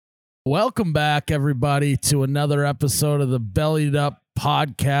Welcome back, everybody, to another episode of the Bellied Up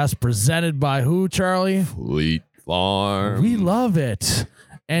podcast presented by who, Charlie? Fleet Farm. We love it.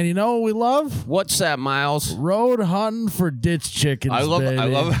 And you know what we love? What's that, Miles? Road hunting for ditch chickens, I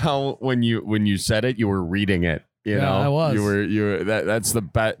love how when you said it, you were reading it. You know, I was. You were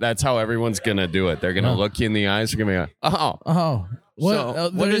that's how everyone's gonna do it. They're gonna look you in the eyes. They're gonna be like, oh.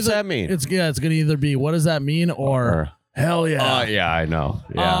 What does that mean? It's gonna either be what does that mean or hell yeah. Yeah, I know.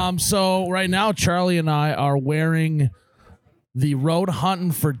 Yeah. So right now, Charlie and I are wearing the Road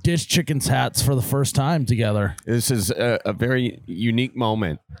Hunting for Ditch Chickens hats for the first time together. This is a very unique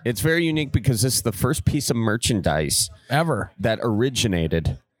moment. It's very unique because this is the first piece of merchandise ever that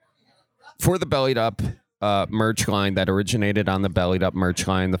originated for the Bellied Up merch line, that originated on the Bellied Up merch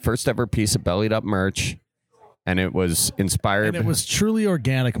line. The first ever piece of Bellied Up merch, and it was inspired. And it was truly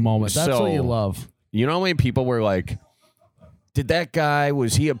organic moment. That's what you love. You know how many people were like, did that guy,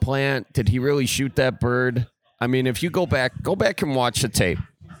 was he a plant? Did he really shoot that bird? I mean, if you go back and watch the tape,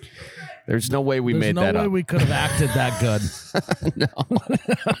 there's no way we made that up. There's no way we could have acted that good. No.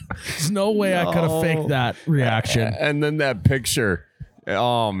 There's no way I could have faked that reaction. And then that picture.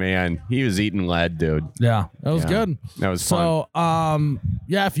 Oh, man. He was eating lead, dude. Yeah, that was good. That was fun. So,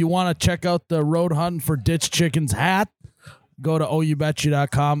 if you want to check out the Road Hunting for Ditch Chickens hat, go to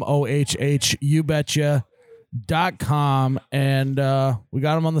ohubetcha.com, ohubetcha.com, and we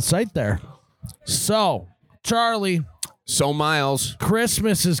got them on the site there. So, Charlie. So, Miles.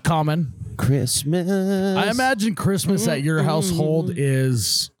 Christmas is coming. Christmas. I imagine Christmas at your household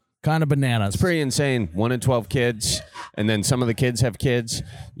is kind of bananas. It's pretty insane. 1 in 12 kids, and then some of the kids have kids.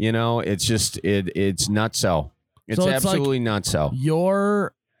 You know, it's just, it's nutso. It's absolutely like nutso.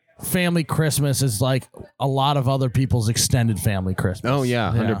 Your family Christmas is like a lot of other people's extended family Christmas. Oh,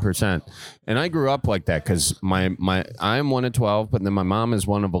 yeah, 100%. And I grew up like that because I'm 1 of 12, but then my mom is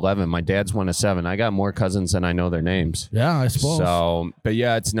 1 of 11. My dad's 1 of 7. I got more cousins than I know their names. Yeah, I suppose. So, but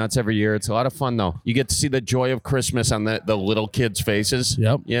yeah, it's nuts every year. It's a lot of fun, though. You get to see the joy of Christmas on the little kids' faces.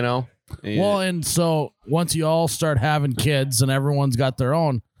 Yep. You know? Well, and so once you all start having kids and everyone's got their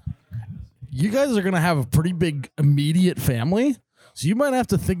own, you guys are going to have a pretty big immediate family. So you might have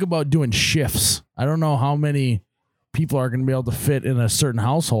to think about doing shifts. I don't know how many people are going to be able to fit in a certain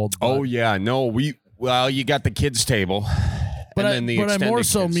household. Oh, yeah. No, you got the kids table. But and then the I more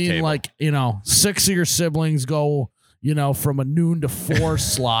so mean table. like, 6 of your siblings go, from a noon to 4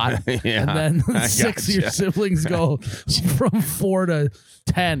 slot. Yeah, and then 6 of your siblings go from 4 to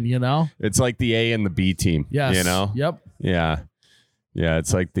 10, It's like the A and the B team. Yes. Yep. Yeah. Yeah,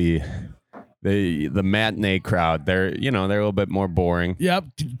 it's like the matinee crowd. They're a little bit more boring. Yep.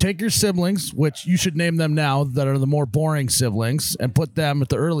 Take your siblings, which you should name them now, that are the more boring siblings, and put them at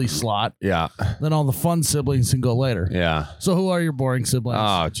the early slot. Yeah. Then all the fun siblings can go later. Yeah. So who are your boring siblings?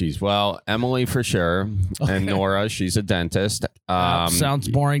 Oh, geez. Well, Emily for sure. Okay. And Nora, she's a dentist. Sounds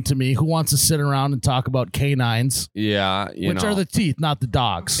boring to me. Who wants to sit around and talk about canines? Yeah. Which are the teeth, not the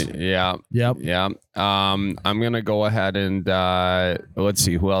dogs. Yeah. Yep. Yeah. I'm going to go ahead and let's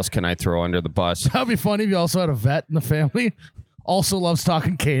see. Who else can I throw under the bus? That'd be funny if you also had a vet in the family. Also loves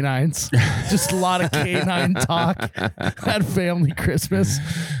talking canines. Just a lot of canine talk at family Christmas.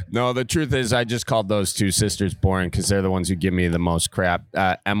 No, the truth is I just called those two sisters boring because they're the ones who give me the most crap.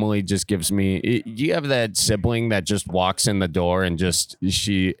 Emily just gives me... You have that sibling that just walks in the door and just...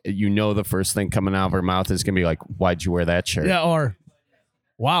 the first thing coming out of her mouth is going to be like, why'd you wear that shirt? Yeah, or,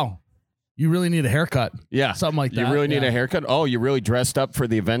 wow, you really need a haircut. Yeah. Something like that. You really need a haircut? Oh, you really dressed up for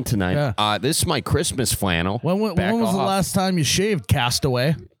the event tonight. Yeah. This is my Christmas flannel. When was the last time you shaved?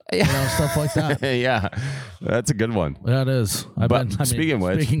 Castaway? Yeah. Stuff like that. Yeah. That's a good one. That is.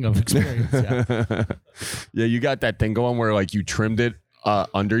 Speaking of experience, yeah. Yeah, you got that thing going where like you trimmed it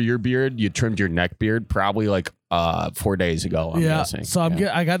under your beard. You trimmed your neck beard probably like 4 days ago, I'm guessing. So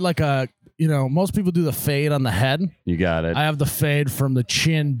I got like a... most people do the fade on the head. You got it. I have the fade from the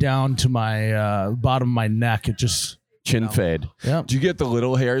chin down to my bottom of my neck. It just chin fade. Yeah. Do you get the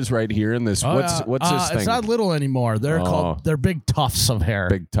little hairs right here in this? What's this thing? It's not little anymore. They're big tufts of hair.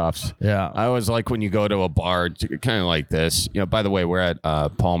 Big tufts. Yeah. I always like when you go to a bar, kind of like this. By the way, we're at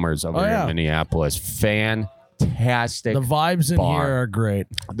Palmer's over here in Minneapolis. Fantastic. The vibes in bar. here are great.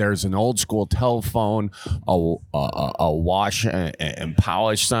 There's an old school telephone, a wash and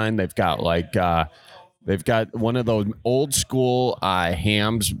polish sign. They've got one of those old school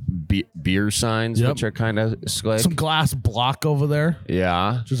Hams beer signs, which are kind of slick. Some glass block over there.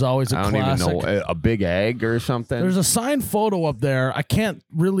 Yeah, which is always a classic. I don't even know, a big egg or something. There's a signed photo up there. I can't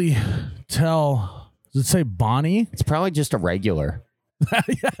really tell. Does it say Bonnie? It's probably just a regular.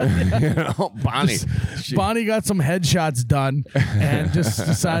 You know, Bonnie. Bonnie got some headshots done and just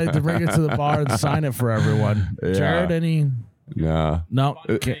decided to bring it to the bar and sign it for everyone. Yeah. Jared, any? No.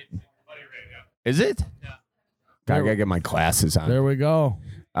 Okay. Is it? Yeah. I gotta get my glasses on. There we go.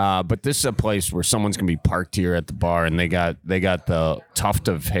 But this is a place where someone's gonna be parked here at the bar, and they got the tuft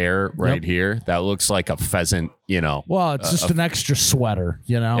of hair right here that looks like a pheasant. You know. Well, it's just an extra sweater.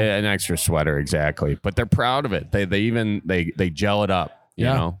 You know, an extra sweater, exactly. But they're proud of it. They even gel it up. You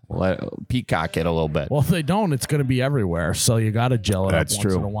know, peacock it a little bit. Well, if they don't, it's gonna be everywhere. So you gotta gel it That's up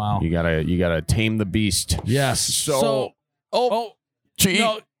true. once in a while. You gotta tame the beast. Yes. So gee.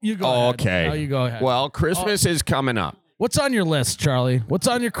 no, you go. Ahead. Okay. No, you go ahead. Well, Christmas is coming up. What's on your list, Charlie? What's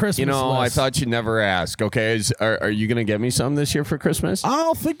on your Christmas list? I thought you'd never ask. Okay, are you gonna get me some this year for Christmas?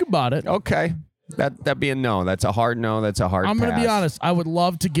 I'll think about it. Okay, that'd be a no. That's a hard no. That's a hard. I'm gonna be honest. I would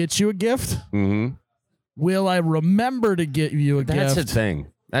love to get you a gift. Mm-hmm. Will I remember to get you a gift? That's the thing.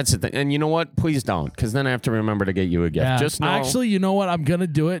 That's the thing. And you know what? Please don't, because then I have to remember to get you a gift. Yeah. Just know. Actually, you know what? I'm going to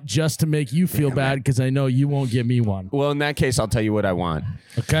do it just to make you feel bad because I know you won't get me one. Well, in that case, I'll tell you what I want.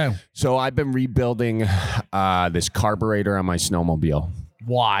 Okay. So I've been rebuilding this carburetor on my snowmobile.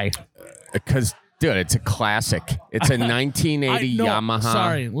 Why? Because, dude, it's a classic. It's a 1980 Yamaha.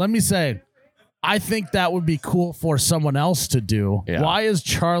 Sorry. Let me say, I think that would be cool for someone else to do. Yeah. Why is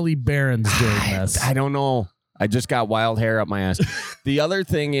Charlie Barron's doing this? I don't know. I just got wild hair up my ass. The other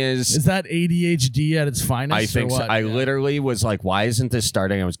thing is that ADHD at its finest? I think so. I literally was like, why isn't this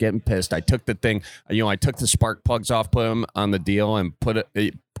starting? I was getting pissed. I took the thing, I took the spark plugs off, put them on the deal, and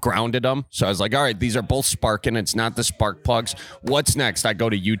grounded them. So I was like, all right, these are both sparking. It's not the spark plugs. What's next? I go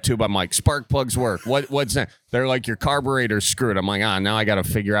to YouTube. I'm like, spark plugs work. What's next? They're like, your carburetor's screwed. I'm like, now I got to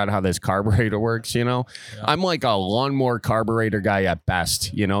figure out how this carburetor works, Yeah. I'm like a lawnmower carburetor guy at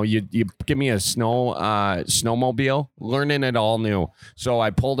best, You give me a snowmobile, learning it all new. So I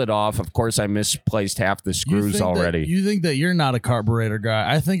pulled it off. Of course, I misplaced half the screws already. You think that you're not a carburetor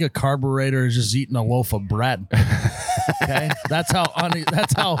guy. I think a carburetor is just eating a loaf of bread. Okay? That's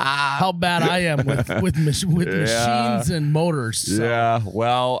how bad I am with machines and motors. So. Yeah.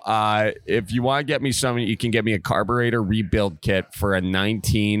 Well, if you want to get me something, you can get me a carburetor rebuild kit for a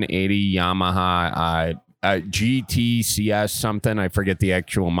 1980 Yamaha GTCS something. I forget the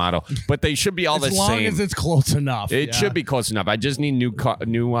actual model, but they should be all the same. As long as it's close enough. It should be close enough. I just need new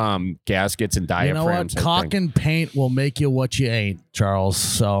gaskets and diaphragms. You know what? Caulk and paint will make you what you ain't, Charles.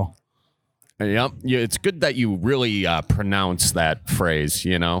 So. Yep. Yeah, it's good that you really pronounce that phrase,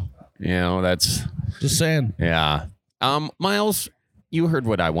 that's just saying. Yeah. Miles, you heard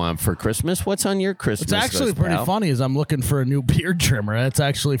what I want for Christmas. What's on your Christmas list? It's actually pretty funny as I'm looking for a new beard trimmer. That's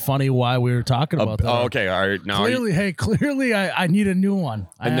actually funny why we were talking about that. Oh, okay. All right. Now clearly I need a new one.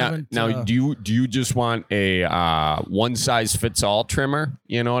 Now, do you just want a one size fits all trimmer?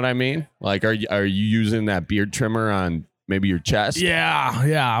 You know what I mean? Like, are you using that beard trimmer on maybe your chest?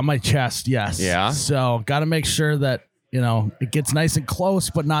 Yeah, on my chest, yes. Yeah. So got to make sure that, it gets nice and close,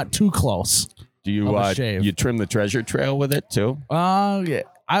 but not too close. Do you trim the treasure trail with it too? Yeah.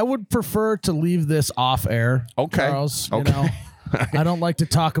 I would prefer to leave this off air. Okay. Charles, okay. I don't like to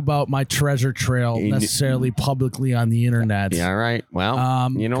talk about my treasure trail necessarily publicly on the internet. Yeah, right. Well,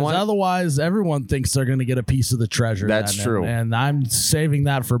 you know what? Otherwise, everyone thinks they're going to get a piece of the treasure. That's true. And I'm saving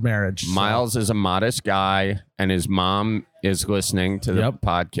that for marriage. Miles is a modest guy, and his mom is listening to the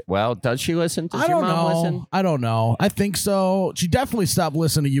podcast. Well, does she listen? Does your mom listen? I don't know. I think so. She definitely stopped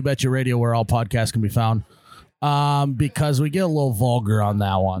listening to You Bet Your Radio, where all podcasts can be found, because we get a little vulgar on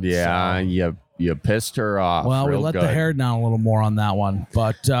that one. Yeah, so. You pissed her off. Well, we let the hair down a little more on that one.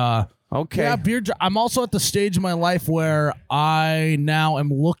 But okay. Yeah, I'm also at the stage in my life where I now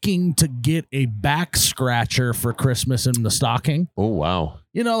am looking to get a back scratcher for Christmas in the stocking. Oh, wow.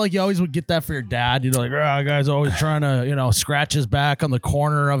 Like you always would get that for your dad. Like, guy's always trying to, scratch his back on the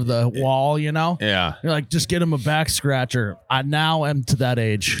corner of the wall, Yeah. You're like, just get him a back scratcher. I now am to that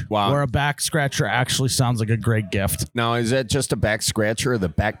age where a back scratcher actually sounds like a great gift. Now, is that just a back scratcher or the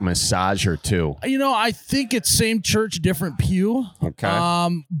back massager too? I think it's same church, different pew.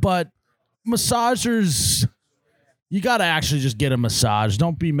 Okay. But massagers, you got to actually just get a massage.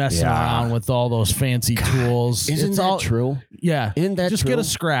 Don't be messing around with all those fancy tools. Isn't that true? Yeah. Isn't that just true? Get a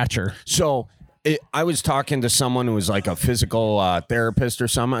scratcher. So I was talking to someone who was like a physical therapist or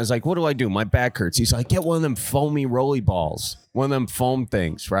something. I was like, what do I do? My back hurts. He's like, get one of them foamy rolly balls, one of them foam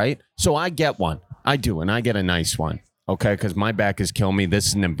things, right? So I get one. I do, and I get a nice one. Okay, because my back is killing me. This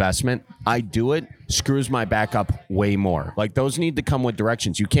is an investment. I do it, screws my back up way more. Like, those need to come with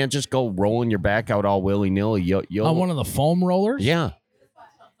directions. You can't just go rolling your back out all willy-nilly. On one of the foam rollers? Yeah.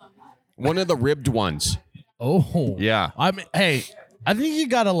 One of the ribbed ones. Oh. Yeah. I mean, hey, I think you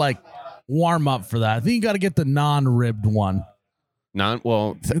got to like warm up for that. I think you got to get the non-ribbed one. Now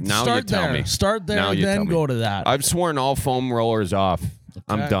you tell me. Start there, now then go to that. I've sworn all foam rollers off. Okay.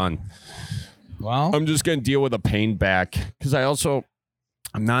 I'm done. Well, I'm just going to deal with a pain back because every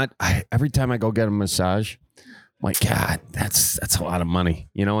time I go get a massage, I'm like, God, that's a lot of money,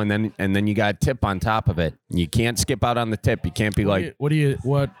 you know, and then you got a tip on top of it. You can't skip out on the tip. You can't be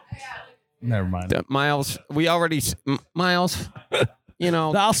what? Never mind. Miles, Miles, you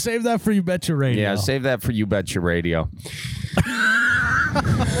know. I'll save that for You Bet Your Radio. Yeah, save that for You Bet Your Radio.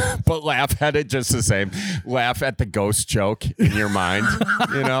 But laugh at it just the same. Laugh at the ghost joke in your mind,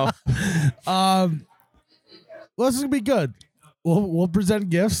 you know. Well, this is gonna be good. We'll present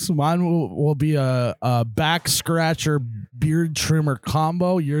gifts. Mine will be a back scratcher beard trimmer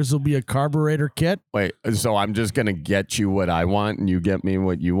combo. Yours will be a carburetor kit. Wait, so I'm just gonna get you what I want and you get me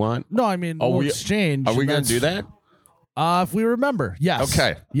what you want? No, I mean we'll exchange. Are we gonna do that? If we remember, yes.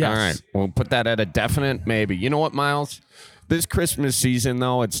 Okay. Yes. All right. We'll put that at a definite maybe. You know what, Miles? This Christmas season,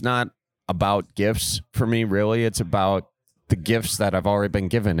 though, it's not about gifts for me, really. It's about the gifts that I've already been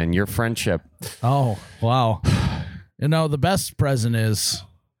given and your friendship. Oh, wow. You know, the best present is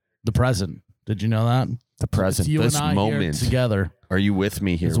the present. Did you know that? The present. You this and I moment here together. Are you with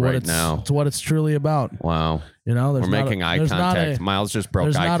me here right now? It's what it's truly about. Wow. You know, we're making eye contact. Miles just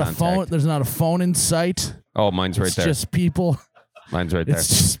broke eye contact. There's not a phone in sight. Oh, mine's right there. It's just people. Mine's right there. It's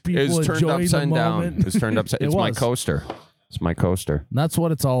just people turned enjoying upside the down. moment. It's turned upside. It's my coaster. It's my coaster. And that's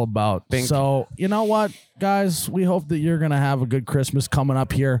what it's all about. So, you know what, guys? We hope that you're going to have a good Christmas coming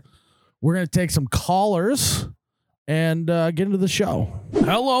up here. We're going to take some callers and get into the show.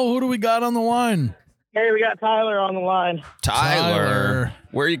 Hello, who do we got on the line? Hey, we got Tyler on the line. Tyler.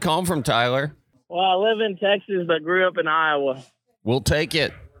 Where are you calling from, Tyler? Well, I live in Texas, but grew up in Iowa. We'll take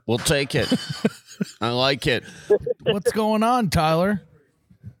it. We'll take it. I like it. What's going on, Tyler?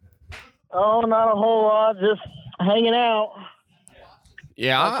 Oh, not a whole lot. Just hanging out.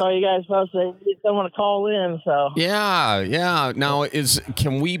 Yeah. I saw you guys supposed to get someone to call in, so. Yeah. Now,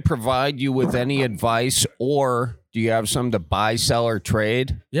 can we provide you with any advice, or do you have some to buy, sell, or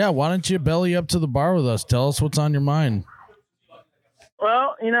trade? Yeah, why don't you belly up to the bar with us? Tell us what's on your mind.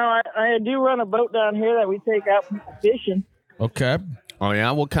 Well, you know, I do run a boat down here that we take out people fishing. Okay. Oh, yeah?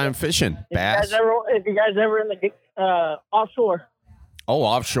 What kind of fishing? Bass? If you guys ever in the offshore. Oh,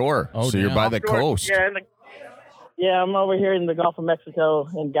 offshore. So you're by the coast. Yeah, I'm over here in the Gulf of Mexico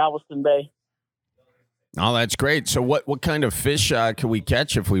in Galveston Bay. Oh, that's great. So what kind of fish can we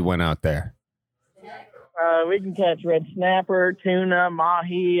catch if we went out there? We can catch red snapper, tuna,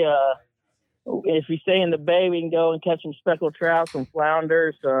 mahi. If we stay in the bay, we can go and catch some speckled trout, some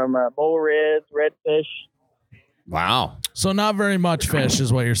flounder, some bull reds, redfish. Wow. So not very much fish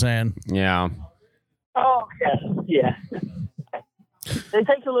is what you're saying. Yeah. Oh, yeah. It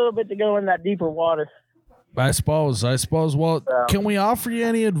takes a little bit to go in that deeper water. I suppose. Well, can we offer you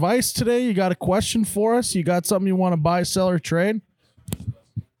any advice today? You got a question for us? You got something you want to buy, sell, or trade?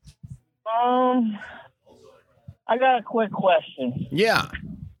 I got a quick question. Yeah.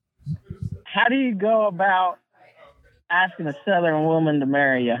 How do you go about asking a Southern woman to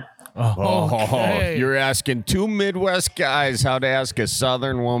marry you? Okay. You're asking two Midwest guys how to ask a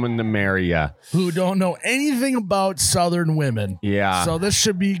Southern woman to marry you. Who don't know anything about Southern women. Yeah. So this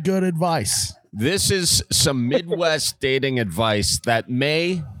should be good advice. This is some Midwest dating advice that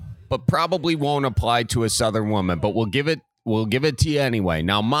may, but probably won't apply to a Southern woman, but we'll give it to you anyway.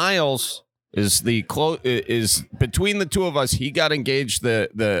 Now, Miles is between the two of us. He got engaged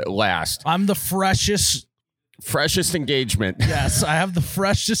the last. I'm the freshest engagement. Yes, I have the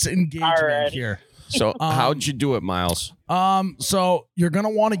freshest engagement here. So how'd you do it, Miles? So you're gonna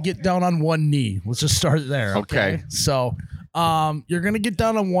want to get down on one knee. Let's just start there. Okay. So you're gonna get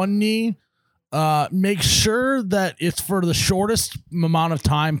down on one knee. Make sure that it's for the shortest amount of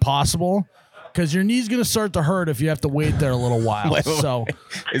time possible, because your knee's going to start to hurt if you have to wait there a little while. Wait. So,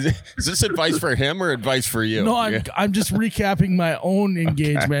 is this advice for him or advice for you? No, I'm just recapping my own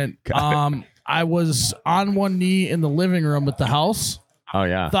engagement. Okay, I was on one knee in the living room at the house. Oh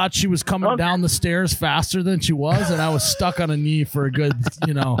yeah. Thought she was coming down the stairs faster than she was, and I was stuck on a knee for a good,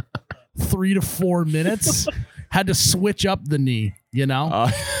 3 to 4 minutes. Had to switch up the knee,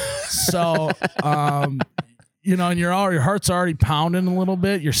 So, and your heart's already pounding a little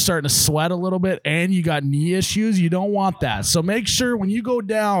bit. You're starting to sweat a little bit, and you got knee issues. You don't want that. So make sure when you go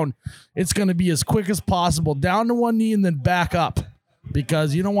down, it's going to be as quick as possible. Down to one knee and then back up,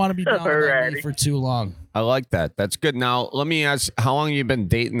 because you don't want to be down on that knee for too long. I like that. That's good. Now, let me ask, how long have you been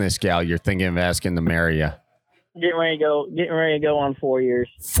dating this gal you're thinking of asking to marry you? Getting ready to go on 4 years.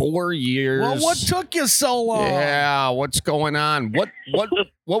 4 years. Well, what took you so long? Yeah, what's going on? What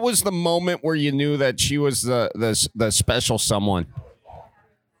was the moment where you knew that she was the special someone?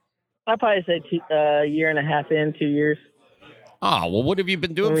 I'd probably say a year and a half in, 2 years. Oh, well, what have you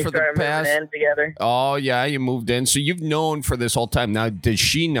been doing When we for the started past? moving in together. Oh, yeah, you moved in. So you've known for this whole time. Now, does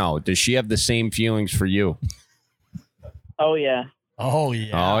she know? Does she have the same feelings for you? Oh yeah. Oh yeah.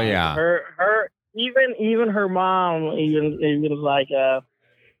 Oh, yeah. Her even her mom even was like,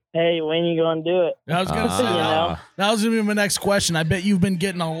 hey, when you gonna do it? I was gonna say You know? that was gonna be my next question. I bet you've been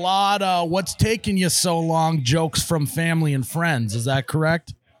getting a lot of "what's taking you so long" jokes from family and friends. Is that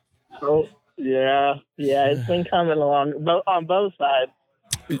correct? Oh yeah, it's been coming along on both sides.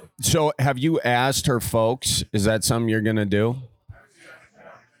 So have you asked her folks? Is that something you're going to do?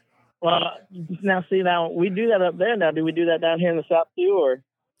 Well, now we do that up there. Now, do we do that down here in the South too, or?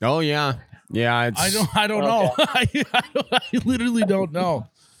 Oh, yeah. Yeah. It's, I don't know. I literally don't know.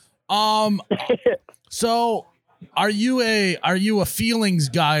 So are you a feelings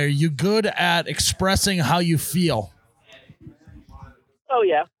guy? Are you good at expressing how you feel? Oh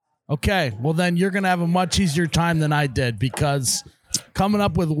yeah. Okay, well then you're going to have a much easier time than I did, because coming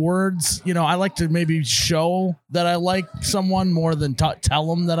up with words, I like to maybe show that I like someone more than tell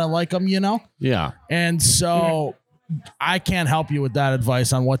them that I like them, Yeah. And so I can't help you with that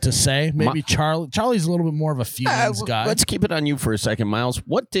advice on what to say. Maybe Charlie's a little bit more of a feelings guy. Let's keep it on you for a second, Miles.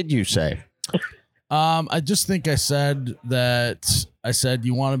 What did you say? I just think I said,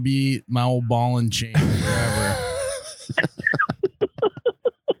 you want to be my old ball and chain forever.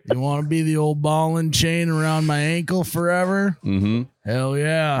 You want to be the old ball and chain around my ankle forever? Mm-hmm. Hell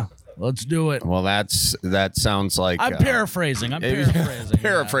yeah. Let's do it. Well, that sounds like... I'm paraphrasing.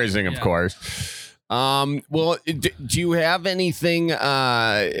 Paraphrasing, Yeah. of course. Well, do you have anything...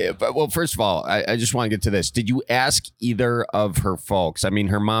 well, first of all, I just want to get to this. Did you ask either of her folks? I mean,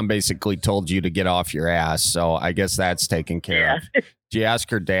 her mom basically told you to get off your ass, so I guess that's taken care of. Did you ask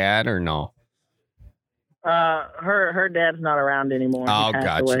her dad or no? Her dad's not around anymore. Oh,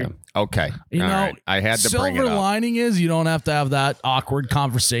 gotcha. Okay. You know, right. I had to bring it silver up. lining is you don't have to have that awkward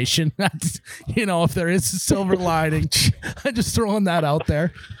conversation. If there is a silver lining, I'm just throwing that out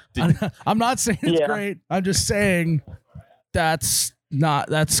there. I'm not saying it's great. I'm just saying that's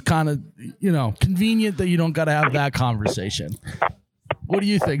kind of, convenient that you don't got to have that conversation. What do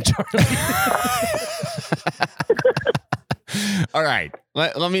you think, Charlie? All right.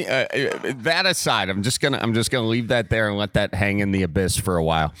 Let me that aside. I'm just gonna leave that there and let that hang in the abyss for a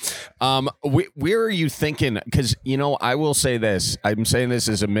while. Where are you thinking? Because I will say this. I'm saying this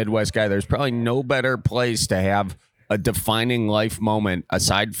as a Midwest guy. There's probably no better place to have a defining life moment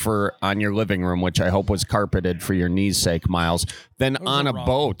aside for on your living room, which I hope was carpeted for your knees' sake, Miles, than on a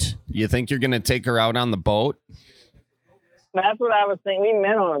boat. You think you're gonna take her out on the boat? That's what I was thinking. We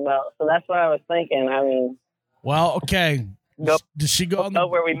met on a boat, so that's what I was thinking. I mean, well, okay. Did she go on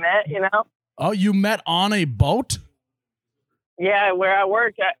where we met? Oh, you met on a boat? Yeah, where I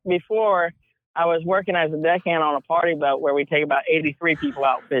worked before, I was working as a deckhand on a party boat where we take about 83 people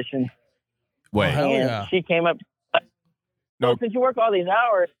out fishing. Wait, hell And yeah. she came up. No. Since you work all these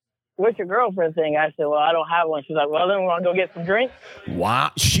hours, what's your girlfriend thing? I said, well, I don't have one. She's like, well, then we want to go get some drinks.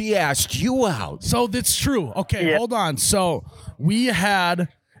 wow, she asked you out. So that's true. Okay, Yeah. hold on. So we had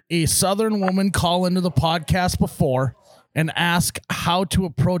a Southern woman call into the podcast before and ask how to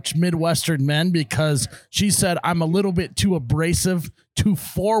approach Midwestern men, because she said, I'm a little bit too abrasive, too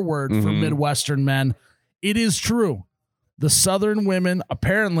forward for Midwestern men. It is true. The Southern women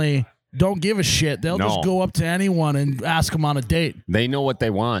apparently don't give a shit. They'll just go up to anyone and ask them on a date. They know what they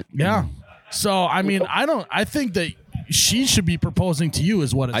want. Yeah. So, I mean, I think that she should be proposing to you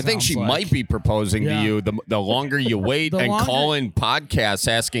is what it I think sounds she like. might be proposing Yeah. to you the longer you wait and call in podcasts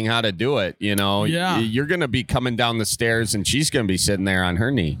asking how to do it. Yeah. You're going to be coming down the stairs and she's going to be sitting there on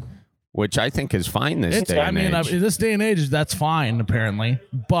her knee, which I think is fine this day and age. In this day and age, that's fine, apparently.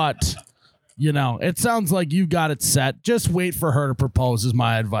 But, it sounds like you got it set. Just wait for her to propose is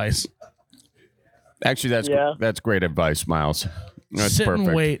my advice. Actually, that's great advice, Miles. That's Sit perfect.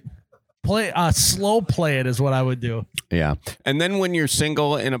 and wait. Slow play it is what I would do. Yeah. And then when you're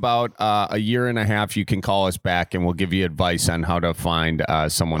single in about a year and a half, you can call us back and we'll give you advice on how to find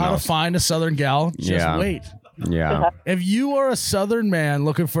someone How else. to find a Southern gal. Just wait. Yeah. If you are a Southern man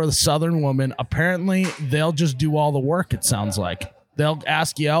looking for the Southern woman, apparently they'll just do all the work, it sounds like. They'll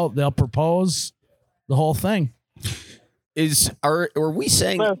ask you out. They'll propose. The whole thing. Are we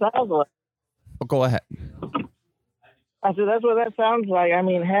saying... That's what it sounds like. Oh, go ahead. I said, that's what that sounds like. I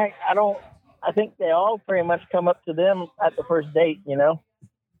mean, heck, I think they all pretty much come up to them at the first date,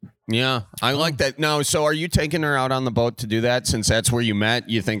 Yeah, I like that. No, so are you taking her out on the boat to do that? Since that's where you met,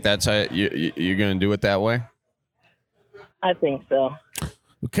 you think that's how you're going to do it that way? I think so.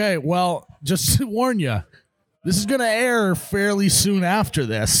 Okay, well, just to warn you, this is going to air fairly soon after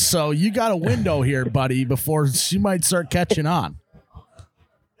this, so you got a window here, buddy, before she might start catching on.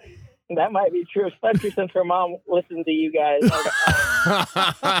 That might be true, especially since her mom listens to you guys.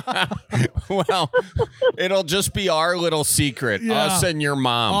 Well, it'll just be our little secret, us and your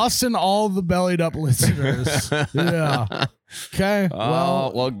mom. Us and all the bellied up listeners. Yeah. Okay.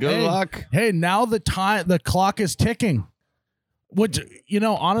 Well, good luck. Hey, now the clock is ticking. Which,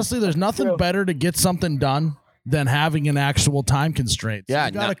 honestly, there's nothing better to get something done than having an actual time constraint. So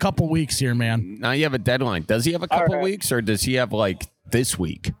you got a couple weeks here, man. Now you have a deadline. Does he have a couple weeks, or does he have like this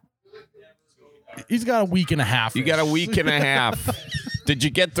week? He's got a week and a half. You got a week and a half. Did you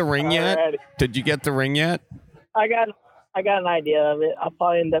get the ring yet? Alrighty. Did you get the ring yet? I got an idea of it. I'll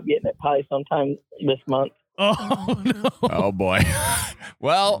probably end up getting it sometime this month. Oh no. Oh boy.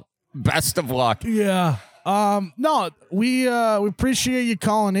 Well, best of luck. Yeah. No, we appreciate you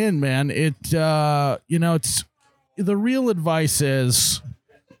calling in, man. It's the real advice is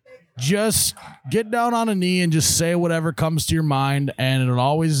just get down on a knee and just say whatever comes to your mind, and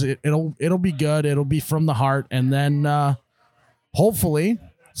it'll be good. It'll be from the heart, and then hopefully,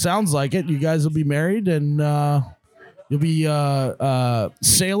 sounds like it, you guys will be married and you'll be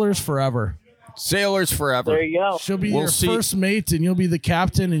sailors forever. Sailors forever. There you go. She'll be your first mate, and you'll be the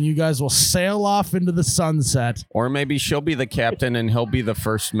captain, and you guys will sail off into the sunset. Or maybe she'll be the captain and he'll be the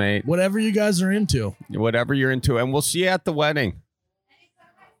first mate. Whatever you guys are into. Whatever you're into, and we'll see you at the wedding.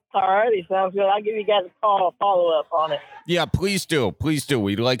 All righty, sounds good. I'll give you guys a call, follow up on it. Yeah, please do. Please do.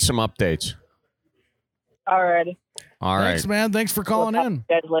 We'd like some updates. All righty. All right. Thanks, man. Thanks for calling in.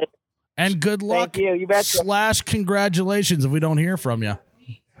 Guys later. And good luck. Thank you. You betcha. / congratulations if we don't hear from you.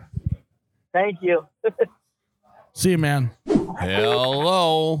 Thank you. See you, man.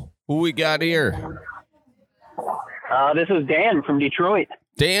 Hello. Who we got here? This is Dan from Detroit.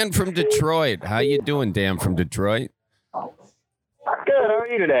 Dan from Detroit. How you doing, Dan from Detroit? Good. How are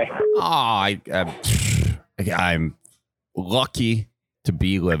you today? Oh, I'm lucky to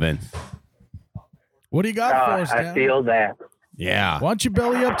be living. What do you got for us, Dan? I feel that. Yeah. Why don't you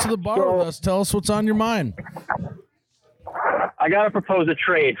belly up to the bar with us? Tell us what's on your mind. I got to propose a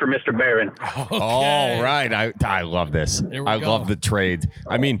trade for Mr. Barron. Okay. All right. I love this. I love the trade.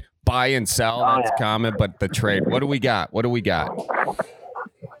 I mean, buy and sell, that's common, but the trade. What do we got? All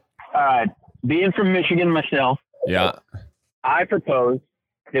right. Being from Michigan myself, Yeah. I propose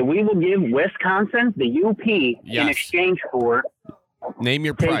that we will give Wisconsin the UP in exchange for Name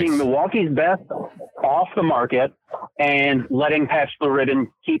your price. taking Milwaukee's best off the market and letting Pabst Blue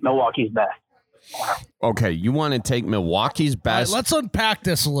Ribbon keep Milwaukee's best. Okay, you want to take Milwaukee's best? Right, let's unpack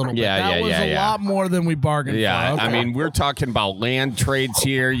this a little bit. That was a lot more than we bargained for. Yeah, Okay. I mean, we're talking about land trades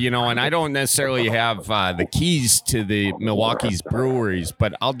here, and I don't necessarily have the keys to the Milwaukee's breweries,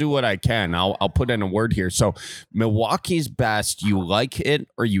 but I'll do what I can. I'll put in a word here. So, Milwaukee's best, you like it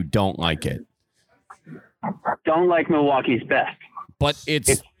or you don't like it? Don't like Milwaukee's best. But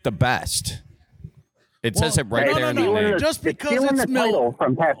it's the best. It says it right there in the name. Just because Stealing it's the title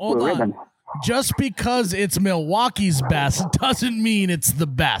from Pabst Blue Ribbon. Just because it's Milwaukee's best doesn't mean it's the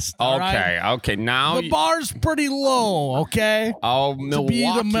best. Okay. Now the bar's pretty low. Okay. Oh, To Milwaukee.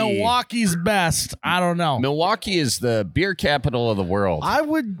 be the Milwaukee's best, I don't know. Milwaukee is the beer capital of the world. I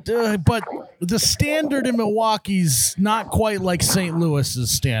would, but the standard in Milwaukee's not quite like St.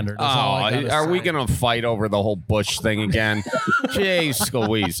 Louis's standard. Are we going to fight over the whole Bush thing again? Jeez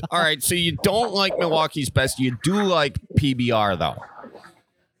Louise. All right, so you don't like Milwaukee's best. You do like PBR, though.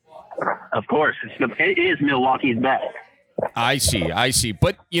 Of course. It is Milwaukee's best. I see.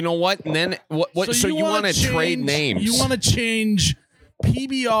 But you know what? And then what? So you want to trade names? You want to change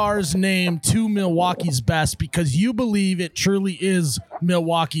PBR's name to Milwaukee's best because you believe it truly is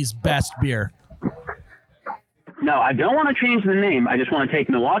Milwaukee's best beer. No, I don't want to change the name. I just want to take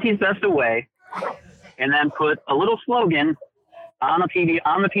Milwaukee's best away and then put a little slogan on the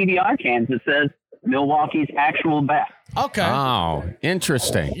PBR cans that says Milwaukee's actual best. Okay. Oh,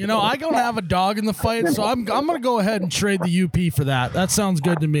 interesting. I don't have a dog in the fight, so I'm going to go ahead and trade the UP for that. That sounds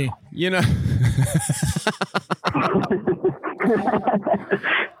good to me.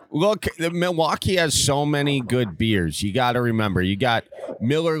 Look, Milwaukee has so many good beers. You got to remember, you got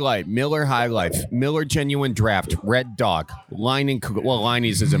Miller Lite, Miller High Life, Miller Genuine Draft, Red Dog,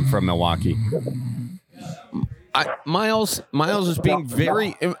 Liney's isn't from Milwaukee. Miles is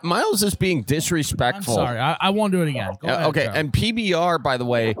being disrespectful. I'm sorry. I won't do it again. Go ahead, okay, Joe. and PBR, by the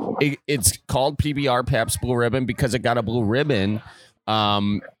way, it's called PBR Pabst Blue Ribbon because it got a blue ribbon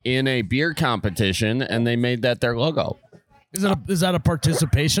in a beer competition, and they made that their logo. Is that a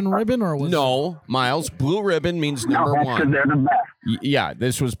participation ribbon or was No, Miles, blue ribbon means number that's one. because they're the best. Yeah,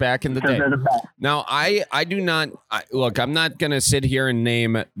 this was back in the Because day. they're the best. Now, I do not look. I'm not gonna sit here and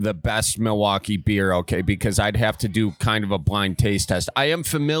name the best Milwaukee beer, okay? Because I'd have to do kind of a blind taste test. I am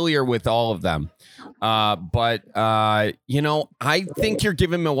familiar with all of them, but I think you're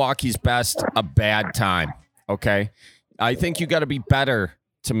giving Milwaukee's best a bad time. Okay, I think you got to be better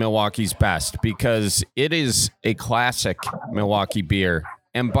to Milwaukee's best because it is a classic Milwaukee beer.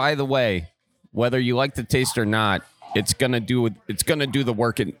 And by the way, whether you like the taste or not, it's gonna do the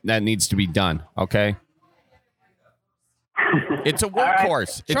work that needs to be done. Okay. It's a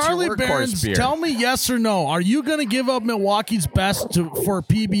workhorse. It's Charlie your workhorse Barons, beer. tell me yes or no. Are you going to give up Milwaukee's best for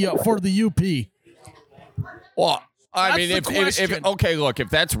PB for the UP? Well, I That's mean, the if question. okay, look, if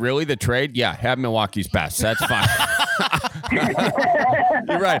that's really the trade, yeah, have Milwaukee's best. That's fine.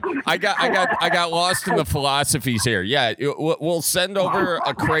 You're right. I got lost in the philosophies here. Yeah, we'll send over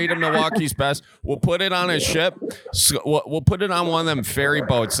a crate of Milwaukee's best. We'll put it on a ship. We'll put it on one of them ferry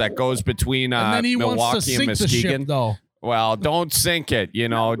boats that goes between And then he Milwaukee wants to and sink the Muskegon. ship, though. Well, don't sink it.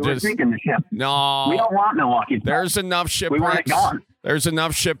 We're Just sinking the ship. no. We don't want Milwaukee. There's enough We want it shipwrecks. gone. There's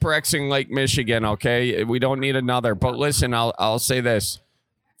enough shipwrecks in Lake Michigan, okay? We don't need another. But listen, I'll say this.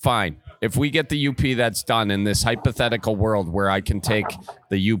 Fine. If we get the UP, that's done in this hypothetical world where I can take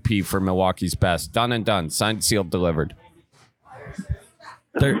the UP for Milwaukee's best. Done and done. Signed, sealed, delivered.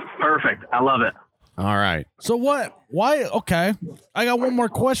 Perfect. I love it. All right. So what? Why? Okay. I got one more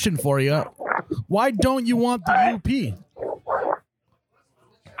question for you. Why don't you want the UP?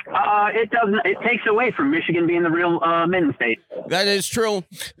 It doesn't. It takes away from Michigan being the real mitten state. That is true.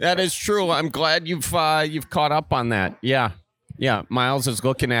 That is true. I'm glad you've caught up on that. Yeah. Yeah. Miles is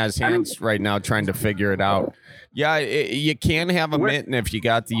looking at his hands right now trying to figure it out. Yeah, you can have a mitten if you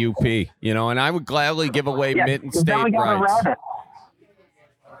got the UP, and I would gladly give away mitten 'cause then we state got the rights. rabbit.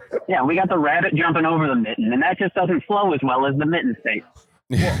 Yeah, we got the rabbit jumping over the mitten, and that just doesn't flow as well as the mitten state.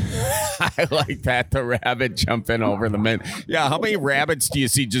 I like that. The rabbit jumping over the mitten. Yeah, how many rabbits do you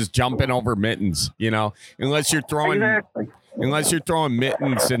see just jumping over mittens? Unless you're throwing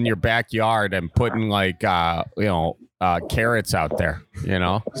mittens in your backyard and putting carrots out there.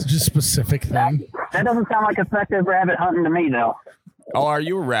 It's just a specific thing. That doesn't sound like effective rabbit hunting to me, though. Oh, are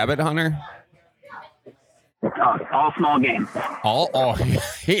you a rabbit hunter? All small game.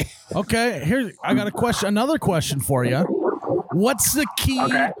 Okay, here I got a question. Another question for you. What's the key?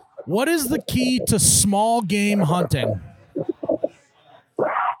 Okay. What is the key to small game hunting?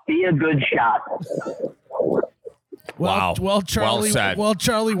 Be a good shot. Wow. Well, Charlie. Well said. Well,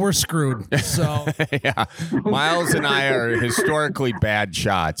 Charlie, we're screwed. So, Yeah, Miles and I are historically bad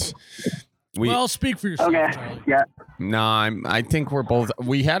shots. speak for yourself, Okay. Charlie. Yeah. No, I think we're both.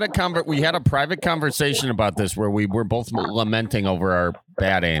 We had a private conversation about this where we were both lamenting over our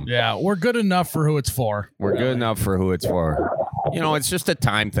bad aim. Yeah, we're good enough for who it's for. We're good enough for who it's for. It's just a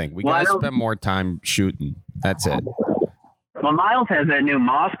time thing. We Well, I gotta don't- spend more time shooting. That's it. Well, Miles has that new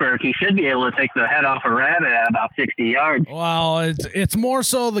Mossberg. He should be able to take the head off a rabbit at about 60 yards. Well, it's more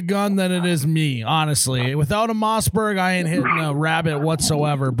so the gun than it is me, honestly. Without a Mossberg, I ain't hitting a rabbit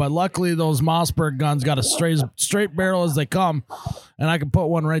whatsoever. But luckily, those Mossberg guns got a straight barrel as they come, and I can put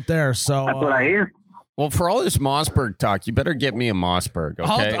one right there. So That's what I hear. Well, for all this Mossberg talk, you better get me a Mossberg,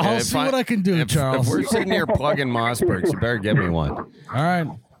 okay? I'll see what I can do, Charles. If we're sitting here plugging Mossbergs, you better get me one. All right.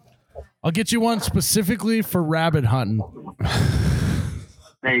 I'll get you one specifically for rabbit hunting.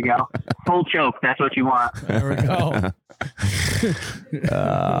 There you go. Full choke. That's what you want. There we go.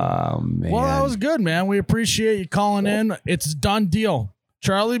 Oh, man. Well, that was good, man. We appreciate you calling in. It's a done deal.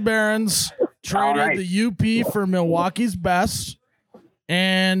 Charlie Barons traded right. the UP for Milwaukee's best,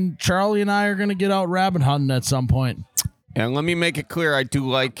 and Charlie and I are going to get out rabbit hunting at some point. And let me make it clear, I do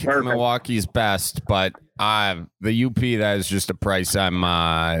like Perfect. Milwaukee's best, but the UP, that is just a price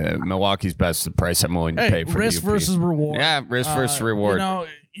Milwaukee's best is the price I'm willing to pay for risk the UP. versus reward. Yeah, risk versus reward.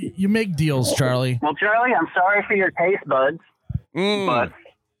 You make deals, Charlie. Well, Charlie, I'm sorry for your taste buds, but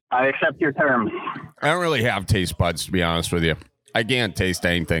I accept your terms. I don't really have taste buds, to be honest with you. I can't taste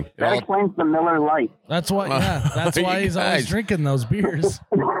anything. That explains the Miller Lite. That's why. Yeah, that's why You he's always guys. drinking those beers.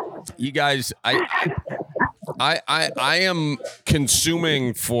 You guys, I am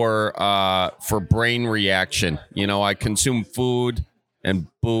consuming for brain reaction. I consume food and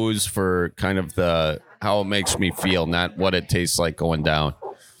booze for kind of how it makes me feel, not what it tastes like going down.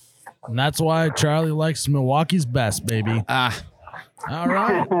 And that's why Charlie likes Milwaukee's best, baby. All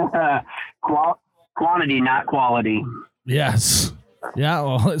right. Quantity, not quality. Yes. Yeah,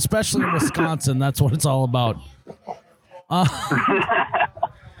 well, especially in Wisconsin, that's what it's all about.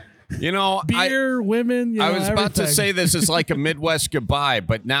 You know, Beer, women. I was about to everything. say this is like a Midwest goodbye,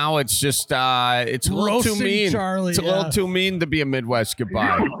 but now it's just it's a little too Roasting mean. Charlie, it's a little too mean to be a Midwest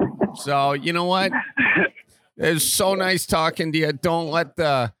goodbye. So you know what? It's so nice talking to you. Don't let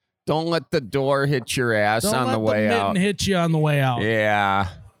the door hit your ass Don't on let the way mitten out. hit you on the way out. Yeah.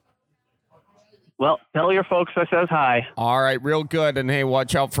 Well, tell your folks I says hi. All right, real good. And hey,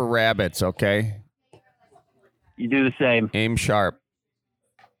 watch out for rabbits, okay? You do the same. Aim sharp.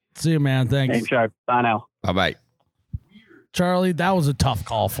 See you, man. Thanks. Same sharp. Bye now. Bye-bye. Charlie, that was a tough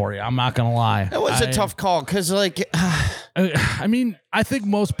call for you. I'm not going to lie. That was a tough call because, like... I mean, I think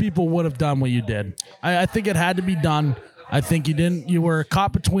most people would have done what you did. I think it had to be done. I think you didn't. You were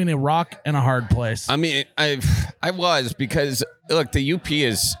caught between a rock and a hard place. I mean, I was because, look, the UP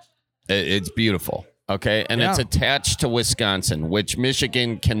is... It's beautiful, okay? And it's attached to Wisconsin, which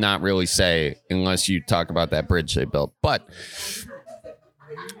Michigan cannot really say unless you talk about that bridge they built. But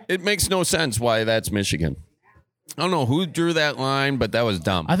it makes no sense why that's Michigan. I don't know who drew that line, but that was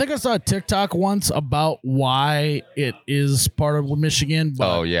dumb. I think I saw a TikTok once about why it is part of Michigan.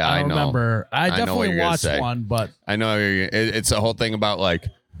 But Oh, yeah, I I don't know. remember. I I know what definitely you're gonna watched say. one, but I know it's a whole thing about, like,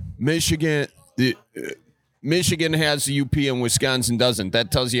 Michigan... Michigan has the UP and Wisconsin doesn't. That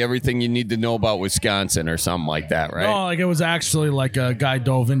tells you everything you need to know about Wisconsin or something like that, right? no, like it was actually like a guy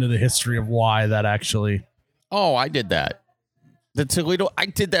dove into the history of why that actually. Oh, I did that. The Toledo. I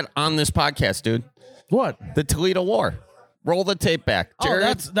did that on this podcast, dude. What? The Toledo War. Roll the tape back. Jared,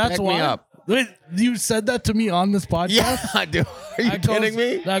 that's back why. me up. Wait, you said that to me on this podcast? Yeah, I do. Are you kidding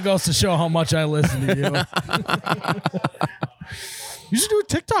me? That goes to show how much I listen to you. You should do a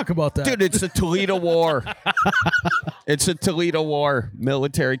TikTok about that. Dude, it's the Toledo War. It's a Toledo War.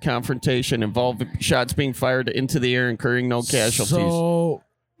 Military confrontation involving shots being fired into the air, incurring no casualties. So,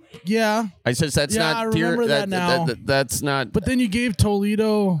 yeah. I says that's Yeah, not. I remember that now. That's not. But then you gave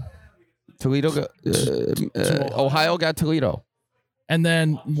Toledo, Toledo. Ohio got Toledo. and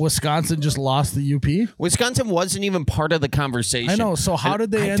then Wisconsin just lost the UP? Wisconsin wasn't even part of the conversation. I know. So how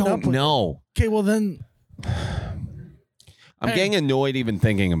did they end up I don't with... know. Okay, well then, I'm getting annoyed even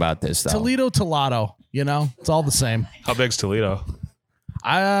thinking about this, though. Toledo, you know? It's all the same. How big's Toledo?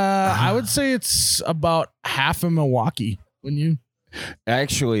 I would say it's about half of Milwaukee. When you...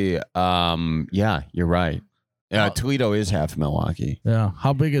 Actually, yeah, you're right. Toledo is half Milwaukee. Yeah.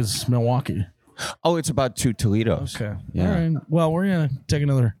 How big is Milwaukee? Oh, it's about 2 Toledos. Okay. Yeah. All right. Well, we're going to take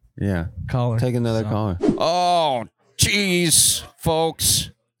another Yeah. caller. Take another So- caller. Oh, jeez, folks.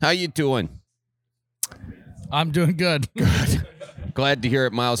 How you doing? I'm doing good. Glad to hear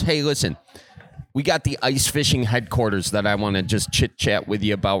it, Miles. Hey, listen. We got the ice fishing headquarters that I want to just chit-chat with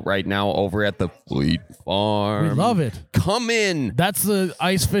you about right now over at the Fleet Farm. We love it. Come in. That's the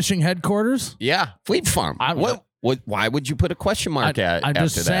ice fishing headquarters? Yeah, Fleet Farm. Why would you put a question mark I'm after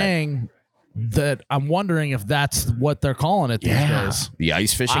just that? saying that I'm wondering if that's what they're calling it these days. The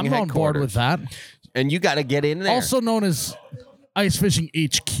ice fishing I'm headquarters. on board with that. And you got to get in there. Also known as Ice Fishing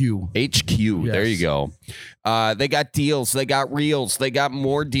HQ. HQ. There you go. They got deals. They got reels. They got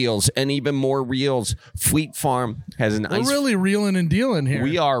more deals and even more reels. Fleet Farm has an We're ice. really reeling and dealing here.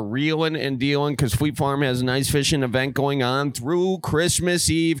 We are reeling and dealing because Fleet Farm has an ice fishing event going on through Christmas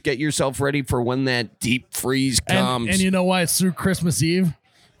Eve. Get yourself ready for when that deep freeze comes. And you know why it's through Christmas Eve?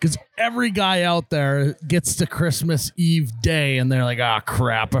 Because every guy out there gets to Christmas Eve day and they're like,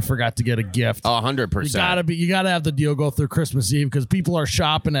 crap, I forgot to get a gift. 100%. You gotta have the deal go through Christmas Eve because people are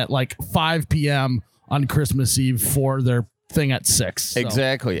shopping at like 5 p.m. on Christmas Eve for their thing at 6. So.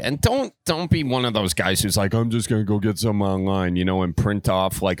 Exactly. And don't be one of those guys who's like, I'm just going to go get some online, and print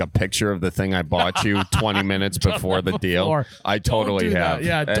off like a picture of the thing I bought you 20 minutes before the deal. I totally do have. that.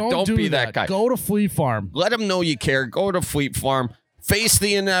 Yeah, don't be that guy. Go to Fleet Farm. Let them know you care. Go to Fleet Farm. Face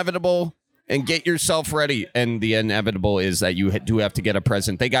the inevitable and get yourself ready. And the inevitable is that you do have to get a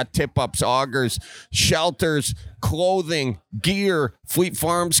present. They got tip-ups, augers, shelters, clothing, gear. Fleet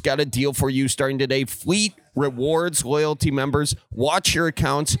Farm's got a deal for you starting today. Fleet Rewards loyalty members. Watch your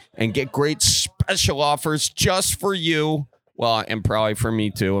accounts and get great special offers just for you. Well, and probably for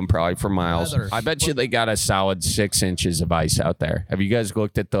me too, and probably for Miles. I bet you they got a solid 6 inches of ice out there. Have you guys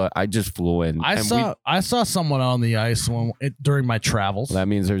looked at I just flew in. I saw someone on the ice during my travels. That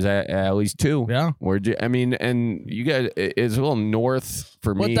means there's at least 2. Yeah. And you guys, it's a little north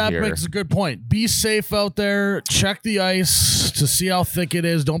for me But that here. makes a good point. Be safe out there. Check the ice to see how thick it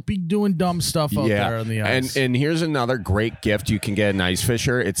is. Don't be doing dumb stuff out there on the ice. And here's another great gift you can get an ice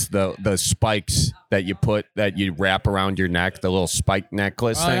fisher. It's the spikes that you wrap around your neck, the little spike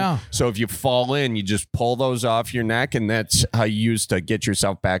necklace thing. Yeah. So if you fall in, you just pull those off your neck, and that's how you use to get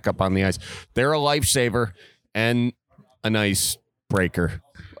yourself back up on the ice. They're a lifesaver, and a nice breaker,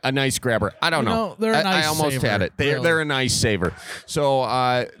 a nice grabber. I don't know. They're a nice I almost saver, had it. really. They're a nice saver. So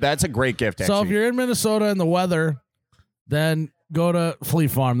that's a great gift. Actually. So if you're in Minnesota and the weather, then go to Fleet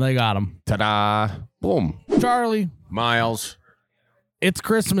Farm. They got them. Ta-da! Boom. Charlie, Miles. it's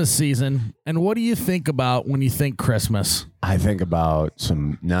Christmas season, and what do you think about when you think Christmas? I think about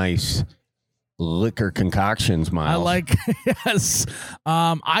some nice liquor concoctions, Miles. I like, yes.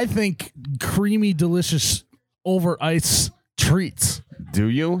 I think creamy, delicious over ice treats Do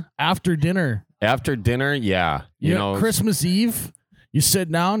you? after dinner. After dinner, yeah. You know, Christmas Eve, you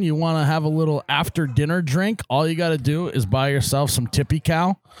sit down, you want to have a little after dinner drink. All you got to do is buy yourself some Tippy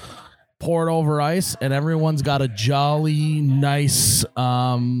Cow, pour it over ice, and everyone's got a jolly, nice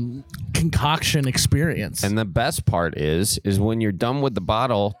concoction experience. and the best part is when you're done with the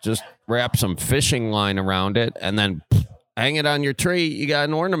bottle, just wrap some fishing line around it and then hang it on your tree. You got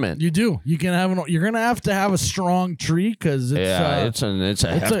an ornament. You do. You can have you're gonna have to have a strong tree because It's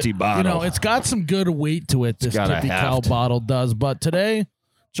a hefty bottle. It's got some good weight to it. This got a Tippy Cow heft. bottle does. But today,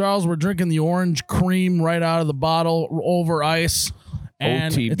 Charles, we're drinking the orange cream right out of the bottle over ice,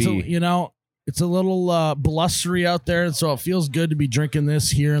 and OTB. it's a little blustery out there, and so it feels good to be drinking this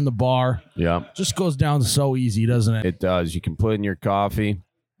here in the bar. Yeah, Just goes down so easy, doesn't it? it does. You can put it in your coffee.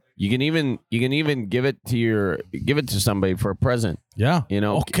 You can even give it to somebody for a present. Yeah.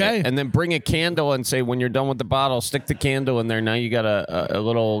 Okay. And then bring a candle and say when you're done with the bottle, stick the candle in there. Now you got a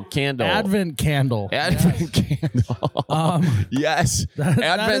little candle. Advent candle. Advent candle. Yes.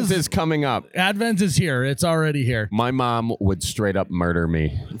 Advent is coming up. Advent is here. It's already here. My mom would straight up murder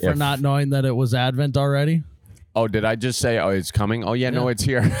me For not knowing that it was Advent already. Oh, did I just say, it's coming? Oh, yeah, no, it's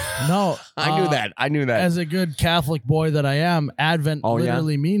here. No. I knew that. As a good Catholic boy that I am, Advent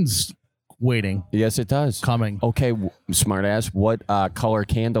literally means waiting, Yes, it does. coming. Okay, smart ass. What color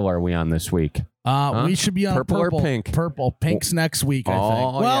candle are we on this week? We should be on Purple or pink? Purple. Pink's next week, I think.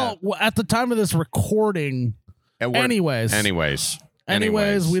 Oh, Well, at the time of this recording, anyways,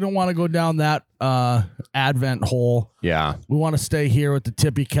 we don't want to go down that Advent hole. Yeah. We want to stay here with the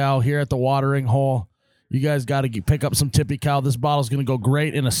Tippy Cow here at the watering hole. You guys got to pick up some Tippy Cow. This bottle's going to go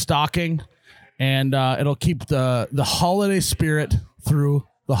great in a stocking, and it'll keep the holiday spirit through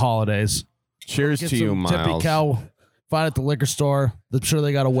the holidays. Cheers Get to you, some Miles. Tippy Cow. Find it at the liquor store. I'm sure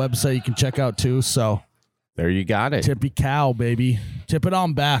they got a website you can check out too. So There you got it. Tippy Cow, baby. Tip it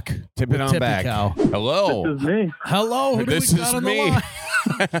on back. Tip with it on Tippy back. Cow. Hello. This is me. Hello. Who do This we got is on me. the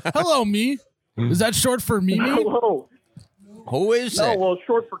line? Hello, me. Is that short for Mimi? Hello. Who is No, it? well, it's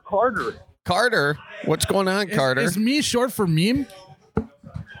short for Carter. Carter. What's going on, Carter? Is me short for meme?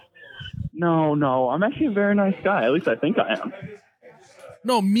 No, I'm actually a very nice guy. At least I think I am.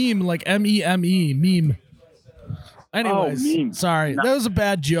 No, meme, like M-E-M-E, meme. Anyways, meme. sorry. That was a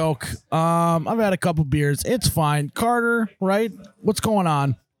bad joke. I've had a couple beers. It's fine. Carter, right? What's going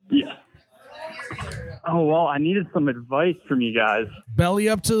on? Yeah. Oh, well, I needed some advice from you guys. Belly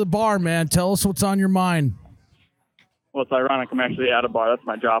up to the bar, man. Tell us what's on your mind. Well, it's ironic. I'm actually at a bar. That's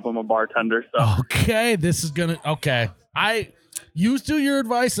my job. I'm a bartender. So Okay, this is gonna. Okay, you do your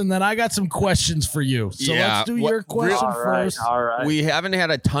advice, and then I got some questions for you. So Yeah, let's do what- your question all right, first. all right. We haven't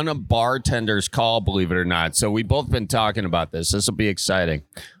had a ton of bartenders call, believe it or not. So we've both been talking about this. This will be exciting.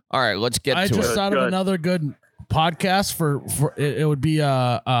 All right, let's get I to just it. thought of Good. another good podcast for it would be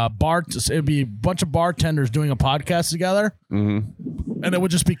a bar. It'd be a bunch of bartenders doing a podcast together, and it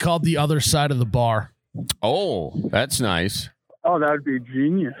would just be called The Other Side of the Bar. Oh, that's nice. Oh, that would be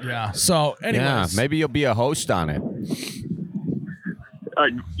genius. Yeah. So, anyways, Yeah, maybe you'll be a host on it.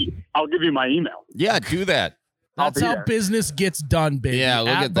 I'll give you my email. Yeah, do that. that's be how there. business gets done, baby. Yeah, look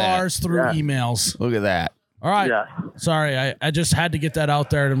at that. bars through Yeah. emails. Look at that. All right. Yeah. Sorry, I just had to get that out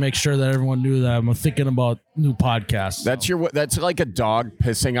there to make sure that everyone knew that I'm thinking about new podcasts. That's like a dog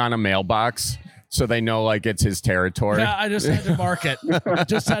pissing on a mailbox, so they know like it's his territory. Yeah, I just had to mark it.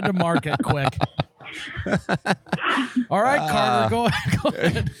 Just had to mark it quick. All right, Carter, go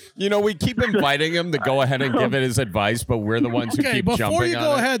ahead. You know, we keep inviting him to go ahead and give it his advice, but we're the ones who Okay, keep before jumping you on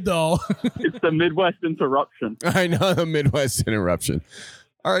go it. ahead, though. It's the Midwest interruption. I know, the Midwest interruption.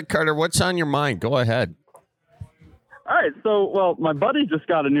 All right, Carter, what's on your mind? Go ahead. All right. So, well, my buddy just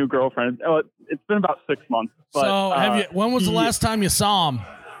got a new girlfriend. Oh, it's been about 6 months. But, So, when was the last time you saw him?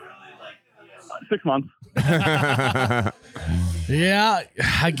 6 months. Yeah,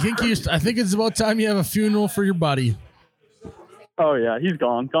 I think it's about time you have a funeral for your buddy. Oh, yeah. He's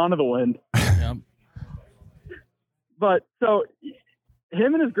gone to the wind. Yep. But so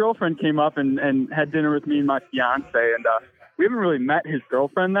him and his girlfriend came up and had dinner with me and my fiance. And we haven't really met his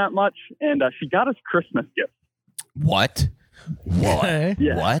girlfriend that much. And she got us Christmas gifts. What? What? Okay.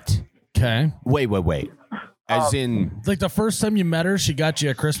 Yeah. What? Okay. Wait. As in, Like the first time you met her, she got you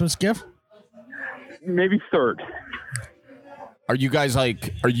a Christmas gift? Maybe third. are you guys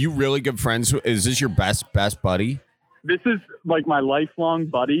like? Are you really good friends? Is this your best buddy? This is like my lifelong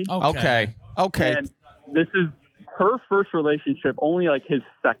buddy. Okay. And this is her first relationship, only like his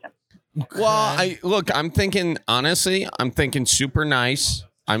second. Well, I'm thinking honestly. I'm thinking super nice.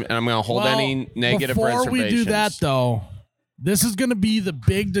 I'm going to hold any negative before reservations. we do that, though, this is going to be the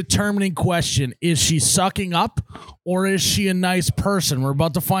big determining question. Is she sucking up or is she a nice person? We're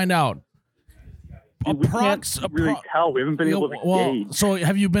about to find out. We can't really tell. We haven't been able to gauge. So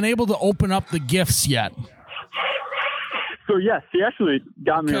have you been able to open up the gifts yet? So yes, she actually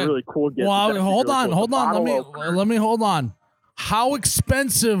got me a really cool gift. Well, hold on. Let me hold on. How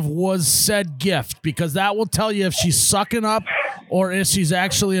expensive was said gift? Because that will tell you if she's sucking up or if she's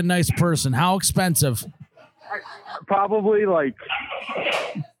actually a nice person. How expensive? Probably like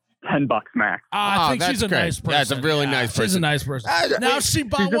 $10 max. I think she's a nice person. That's a really nice person. She's a nice person. Now, if she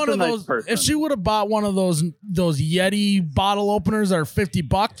bought one of those, if she would have bought one of those Yeti bottle openers that are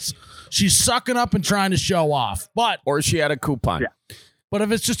 $50, she's sucking up and trying to show off. Or she had a coupon. Yeah. But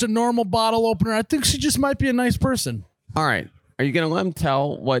if it's just a normal bottle opener, I think she just might be a nice person. All right. Are you going to let him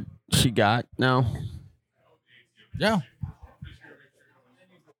tell what she got now? Yeah.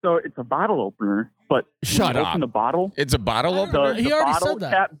 So it's a bottle opener, but Shut up. open the bottle. It's a bottle opener? The He already bottle said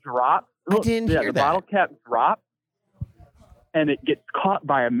that. cap drops. I didn't hear the that. bottle cap drops, and it gets caught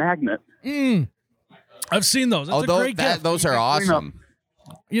by a magnet. I've seen those. That's a great gift. Those are awesome.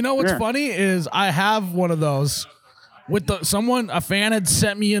 You know what's Yeah. funny is I have one of those with a fan had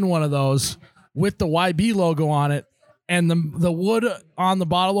sent me in one of those with the YB logo on it. And the wood on the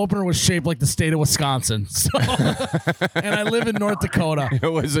bottle opener was shaped like the state of Wisconsin. So, and I live in North Dakota. It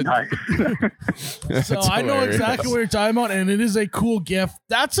was a. So I know exactly what you're talking about, and it is a cool gift.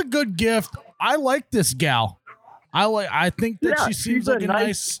 That's a good gift. I like this gal. I think that she seems she's a like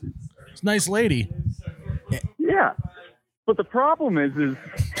a nice lady. Yeah, but the problem is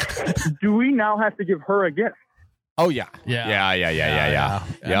do we now have to give her a gift? Oh, yeah. Yeah. Yeah.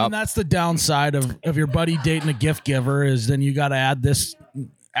 I mean, that's the downside of your buddy dating a gift giver is then you got to add this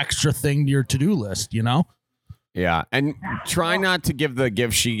extra thing to your to-do list, you know? Yeah. And try not to give the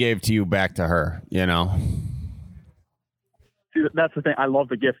gift she gave to you back to her, you know? See, that's the thing. I love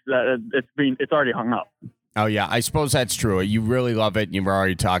the gift. It's already hung up. Oh, yeah. I suppose that's true. You really love it, and you were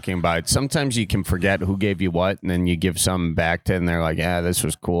already talking about it. Sometimes you can forget who gave you what, and then you give something back to, and they're like, yeah, this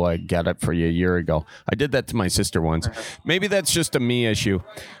was cool. I got it for you a year ago. I did that to my sister once. Maybe that's just a me issue.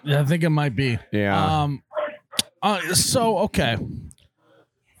 Yeah, I think it might be. Yeah. Okay.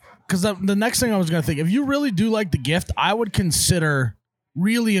 Because the next thing I was going to think, if you really do like the gift, I would consider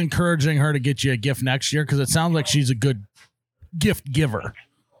really encouraging her to get you a gift next year because it sounds like she's a good gift giver.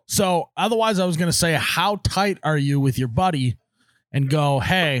 So otherwise, I was going to say, how tight are you with your buddy and go,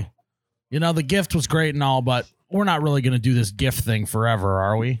 hey, the gift was great and all, but we're not really going to do this gift thing forever,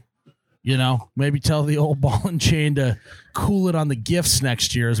 are we? Maybe tell the old ball and chain to cool it on the gifts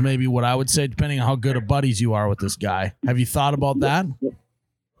next year is maybe what I would say, depending on how good of buddies you are with this guy. Have you thought about that?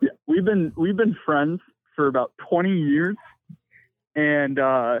 Yeah, we've been friends for about 20 years, and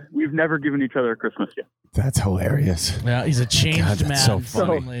we've never given each other a Christmas gift. That's hilarious. Yeah, he's a changed man. So funny.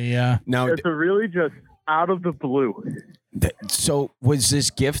 Suddenly, yeah. Now, It's really just out of the blue. So was this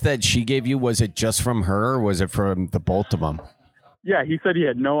gift that she gave you, was it just from her or was it from the both of them? Yeah, he said he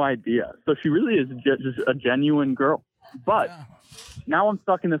had no idea. So she really is just a genuine girl. But now I'm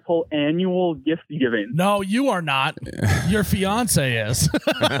stuck in this whole annual gift giving. No, you are not. Your fiance is.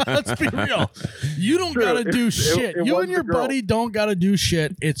 Let's be real. You don't got to do shit. it You was and your the girl. buddy don't got to do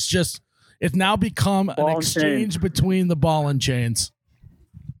shit. It's now become Ball an and exchange chain. between the ball and chains.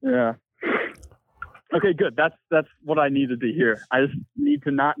 Yeah. Okay, good. That's what I needed to hear. I just need to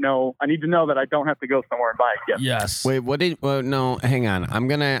not know. I need to know that I don't have to go somewhere and buy a gift. Yes. Wait, no, hang on. I'm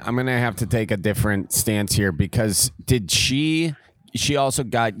gonna have to take a different stance here because did she also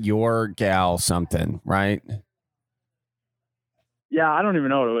got your gal something, right? Yeah, I don't even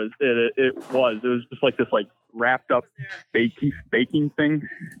know what it was. It was just like this wrapped up baking thing.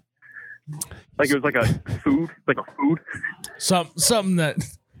 Like it was like a food. Something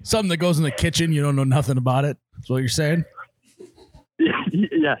that goes in the kitchen. You don't know nothing about it. That's what you're saying.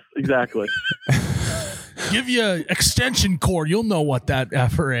 Yes, exactly. Give you an extension cord. You'll know what that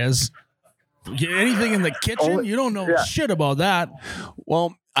effer is. Anything in the kitchen, you don't know shit about that.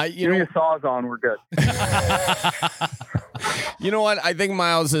 Well, Give me a Sawzall, we're good. You know what? I think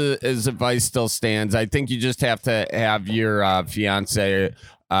Miles' advice still stands. I think you just have to have your fiance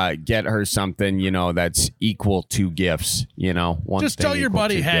get her something, you know, that's equal to gifts, you know. Just tell your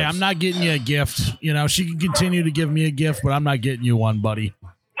buddy, hey, I'm not getting you a gift. You know, she can continue to give me a gift, but I'm not getting you one, buddy.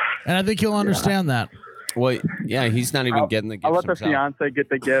 And I think he'll understand that. Well, yeah, he's not even getting the gift. I'll let the fiance get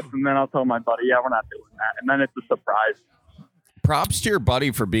the gift, and then I'll tell my buddy, yeah, we're not doing that. And then it's a surprise. Props to your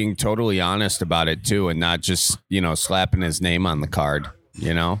buddy for being totally honest about it, too, and not just, you know, slapping his name on the card.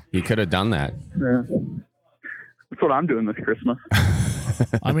 You know, he could have done that. Yeah. That's what I'm doing this Christmas.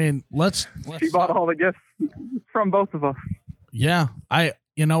 I mean, let's She bought all the gifts from both of us. Yeah.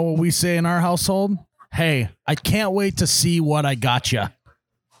 You know what we say in our household? Hey, I can't wait to see what I got you.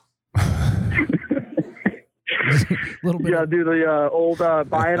 Little bit. Yeah, do the old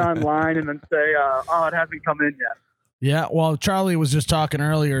buy it online and then say, oh, it hasn't come in yet. Yeah, well, Charlie was just talking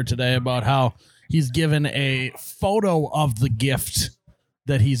earlier today about how he's given a photo of the gift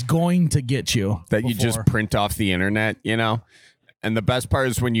that he's going to get you. That you just print off the internet, you know? And the best part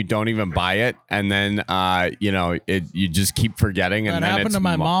is when you don't even buy it, and then, you know, you just keep forgetting. And that then happened to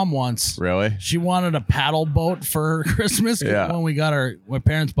my mom once. Really? She wanted a paddle boat for Christmas. Yeah. When my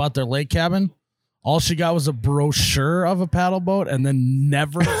parents bought their lake cabin. All she got was a brochure of a paddle boat, and then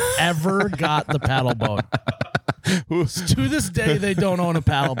never, ever got the paddle boat. To this day, they don't own a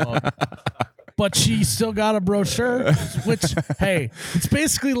paddle boat. But she still got a brochure, which, hey, it's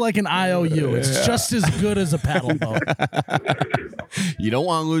basically like an IOU. It's just as good as a paddle boat. You don't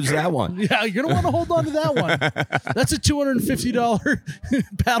want to lose that one. Yeah, you're going to want to hold on to that one. That's a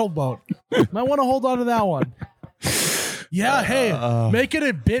 $250 paddle boat. Might want to hold on to that one. Yeah, hey, make it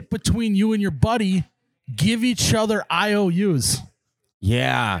a bit between you and your buddy. Give each other IOUs.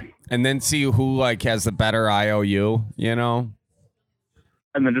 Yeah, and then see who like has the better IOU, you know?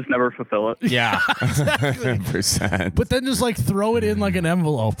 And then just never fulfill it. Yeah, exactly. 100%. But then just like throw it in like an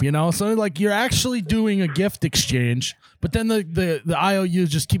envelope, you know? So like you're actually doing a gift exchange, but then the IOUs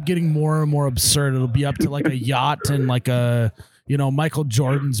just keep getting more and more absurd. It'll be up to like a yacht and like a, you know, Michael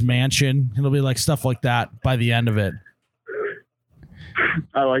Jordan's mansion. It'll be like stuff like that by the end of it.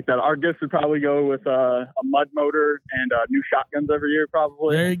 I like that. Our gifts would probably go with a mud motor and new shotguns every year,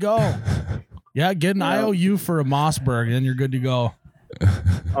 probably. There you go. Yeah, get an IOU for a Mossberg, and you're good to go.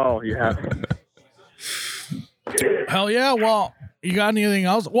 Oh, yeah. Hell yeah. Well, you got anything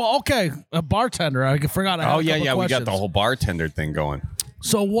else? Well, okay. A bartender. I forgot. I had a couple we got questions. the whole bartender thing going.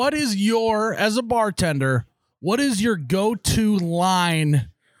 So what is as a bartender, what is your go-to line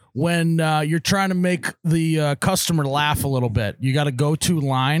when you're trying to make the customer laugh a little bit? You got a go-to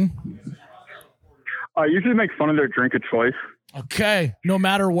line? I usually make fun of their drink of choice. Okay. No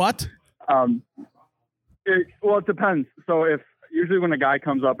matter what? It depends. So usually when a guy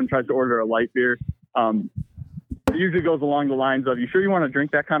comes up and tries to order a light beer, it usually goes along the lines of, you sure you want to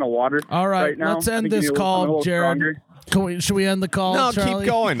drink that kind of water? All right now? Let's end this call, Jared. Should we end the call? No, Charlie?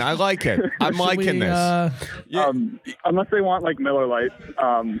 keep going. I like it. I'm liking this. Unless they want like Miller Lite.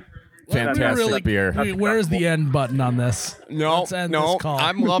 Fantastic beer. Where's the end button on this? No, Let's end this call.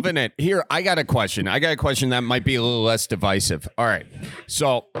 I'm loving it. Here, I got a question. that might be a little less divisive. All right.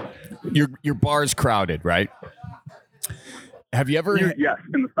 So your bar's crowded, right? Have you ever? Yes,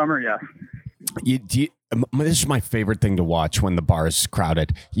 in the summer, yes. This is my favorite thing to watch when the bar is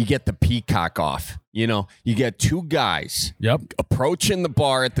crowded. You get the peacock off. You know, you get two guys approaching the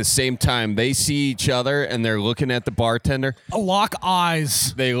bar at the same time. They see each other and they're looking at the bartender. Lock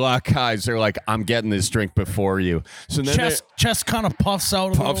eyes. They lock eyes. They're like, I'm getting this drink before you. So then chest kind of puffs out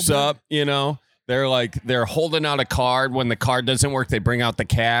a little bit. Puffs up, you know. They're holding out a card. When the card doesn't work, they bring out the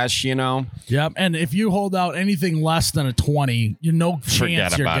cash, you know? Yep. And if you hold out anything less than a 20,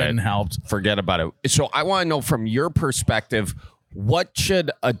 chance you're getting helped. Forget about it. So I want to know from your perspective, what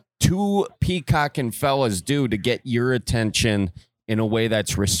should a two peacocking fellas do to get your attention in a way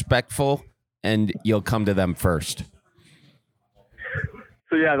that's respectful and you'll come to them first?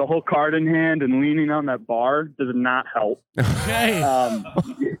 So yeah, the whole card in hand and leaning on that bar does not help. Okay.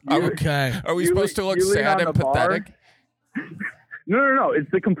 Okay. Are we supposed to look sad and pathetic? No.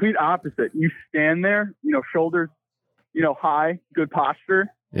 It's the complete opposite. You stand there, shoulders, high, good posture.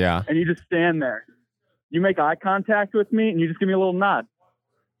 Yeah. And you just stand there. You make eye contact with me and you just give me a little nod.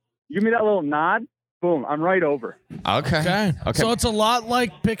 You give me that little nod, boom, I'm right over. Okay. So it's a lot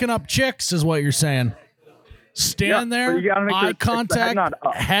like picking up chicks is what you're saying. Stand there, eye contact,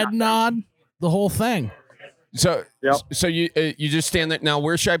 head nod, the whole thing. So you just stand there. Now,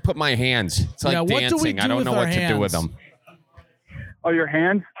 where should I put my hands? It's like dancing. I don't know what to do with them. Oh, your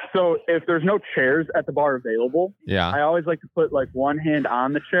hands? So if there's no chairs at the bar available, I always like to put like one hand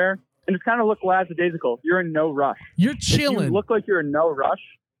on the chair and just kind of look lackadaisical. You're in no rush. You're chilling. If you look like you're in no rush,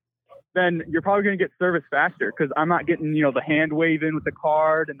 then you're probably going to get service faster because I'm not getting, the hand waving with the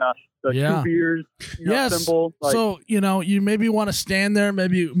card and the two beers symbol. Like, so, you maybe want to stand there,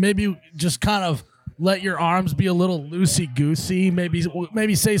 maybe just kind of let your arms be a little loosey-goosey.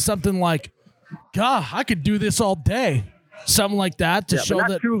 Maybe say something like, God, I could do this all day. Something like that to show but not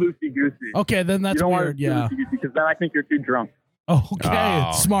that. too loosey-goosey. Okay, then that's weird. Yeah. Because then I think you're too drunk. Okay,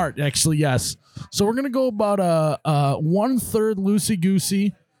 It's smart, actually, yes. So we're going to go about 1/3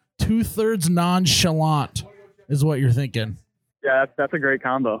 loosey-goosey, 2/3 nonchalant is what you're thinking. Yeah, that's a great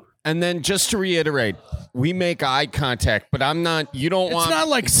combo. And then just to reiterate, we make eye contact, but I'm not, you don't want. It's not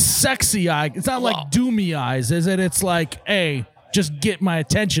like sexy eye. It's not like doomy eyes, is it? It's like, hey, just get my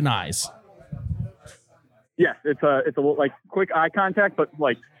attention eyes. Yes, it's a like quick eye contact, but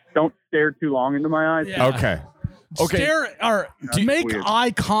like don't stare too long into my eyes. Yeah. Okay. Make weird.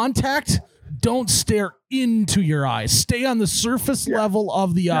 eye contact. Don't stare into your eyes. Stay on the surface level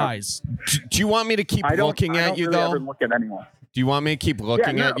of the eyes. Do you want me to keep looking at you, really though? Ever look at anyone. Do you want me to keep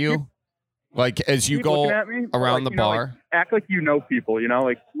looking at you? Like, as you Keep go looking at me, around like, the bar? Like, act like you know people,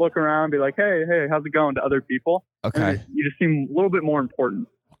 like look around, be like, hey, how's it going to other people? Okay. And you just seem a little bit more important.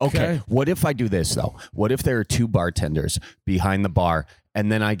 Okay. What if I do this, though? What if there are two bartenders behind the bar,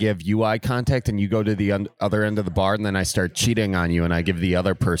 and then I give you eye contact, and you go to the other end of the bar, and then I start cheating on you, and I give the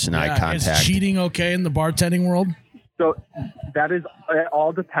other person eye contact? Is cheating okay in the bartending world? So it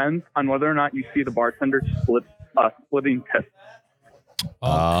all depends on whether or not you see the bartender splitting tips. Okay.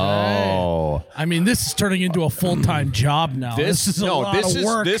 Oh, I mean, this is turning into a full-time job now. This is a lot of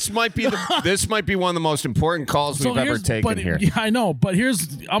work. This might be one of the most important calls we've ever taken here. Yeah, I know, but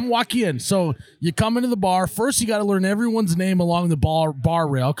I'm walking in. So you come into the bar. First, you got to learn everyone's name along the bar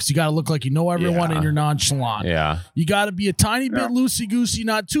rail because you got to look like you know everyone and you're nonchalant. Yeah. You got to be a tiny bit loosey-goosey,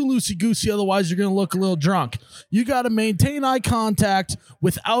 not too loosey-goosey, otherwise you're going to look a little drunk. You got to maintain eye contact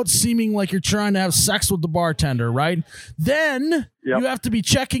without seeming like you're trying to have sex with the bartender, right? Then you have to be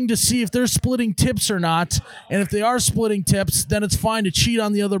checking to see if they're splitting tips or not. And if they are splitting tips, then it's fine to cheat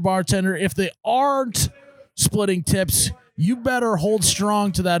on the other bartender. If they aren't splitting tips, you better hold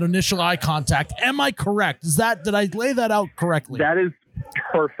strong to that initial eye contact. Am I correct? Did I lay that out correctly? That is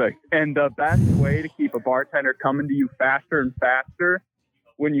perfect. And the best way to keep a bartender coming to you faster and faster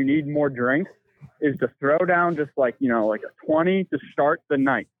when you need more drinks is to throw down just like a 20 to start the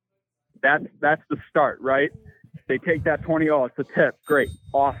night. That's the start, right? They take that 20, it's a tip. Great.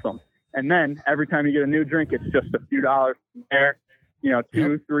 Awesome. And then every time you get a new drink, it's just a few dollars from there,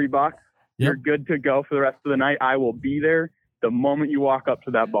 $2-3. You're good to go for the rest of the night. I will be there the moment you walk up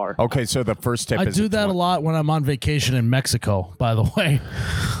to that bar. Okay, so the first tip I is do that a lot when I'm on vacation in Mexico, by the way.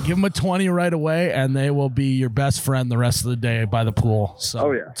 Give them a 20 right away, and they will be your best friend the rest of the day by the pool.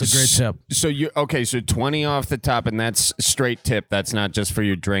 So it's a great tip. So 20 off the top, and that's straight tip. That's not just for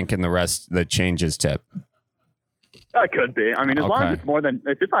your drink and the rest that changes tip. That could be. I mean, as long as it's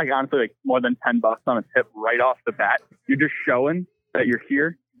if it's like honestly like more than $10 on a tip right off the bat, you're just showing that you're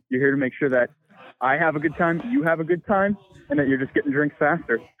here. You're here to make sure that I have a good time, you have a good time, and that you're just getting drinks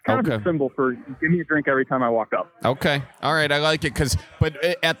faster. It's kind of a symbol for give me a drink every time I walk up. Okay. All right. I like it but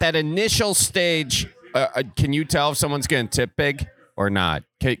at that initial stage, can you tell if someone's going to tip big or not?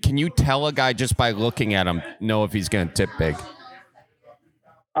 Can you tell a guy just by looking at him know if he's going to tip big?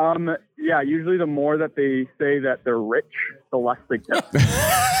 Yeah, usually the more that they say that they're rich, the less they tip.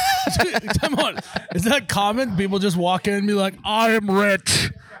 Come on. Is that common? People just walk in and be like, I am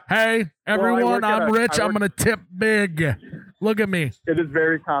rich. Hey, everyone, I'm rich. I'm going to tip big. Look at me. It is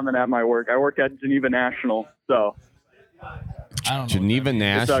very common at my work. I work at Geneva National, so. I don't know. Geneva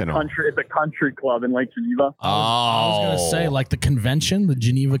National. It's a country club in Lake Geneva. I was going to say, like the convention, the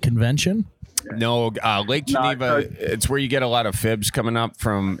Geneva Convention. No, Lake Geneva, it's where you get a lot of fibs coming up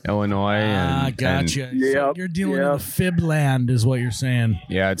from Illinois. Gotcha. So you're dealing in the fib land is what you're saying.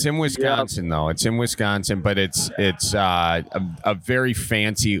 Yeah, it's in Wisconsin, though. It's in Wisconsin, but it's a very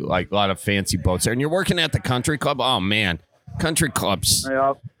fancy, like a lot of fancy boats there. And you're working at the country club? Oh, man. Country clubs.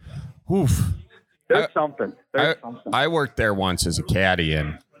 Yeah. Oof. There's something. I worked there once as a caddy,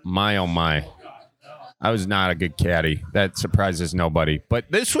 and my, oh, my. I was not a good caddy. That surprises nobody.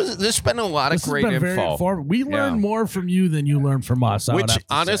 But this has been a lot of great info. We learn more from you than you learn from us. Which,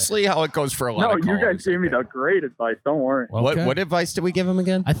 honestly, how it goes for a lot of callers. You guys gave me the great advice. Don't worry. Okay. What advice did we give him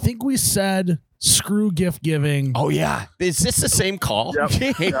again? I think we said screw gift giving. Oh, yeah. Is this the same call?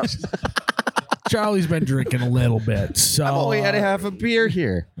 Yep. Charlie's been drinking a little bit. So I've only had half a beer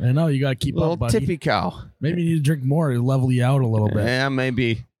here. I know. You got to keep up, buddy. Tippy cow. Maybe you need to drink more to level you out a little bit. Yeah,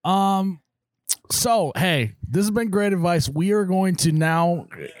 maybe. So, hey, this has been great advice. We are going to now,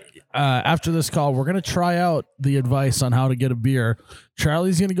 after this call, we're gonna try out the advice on how to get a beer.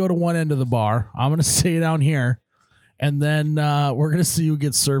 Charlie's gonna go to one end of the bar. I'm gonna stay down here, and then we're gonna see who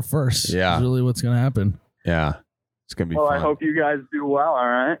gets served first. Yeah, is really what's gonna happen. Yeah, it's gonna be. Well, fun. I hope you guys do well. All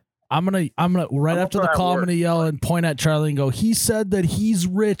right. I'm gonna right after the call. I'm gonna yell and point at Charlie and go. He said that he's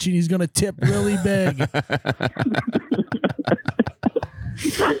rich and he's gonna tip really big.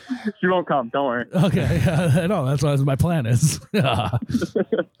 She won't come. Don't worry. Okay, I know that's what my plan is. All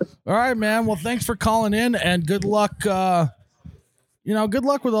right, man. Well, thanks for calling in and good luck. Good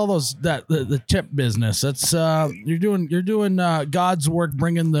luck with all those the tip business. That's you're doing God's work,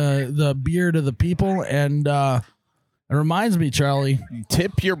 bringing the beer to the people, and it reminds me, Charlie.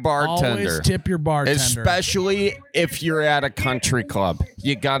 Tip your bartender. Always tip your bartender, especially if you're at a country club.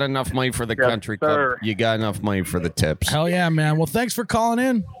 You got enough money for the country club. You got enough money for the tips. Hell yeah, man. Well, thanks for calling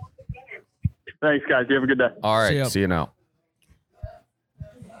in. Thanks, guys. You have a good day. All right. See you now.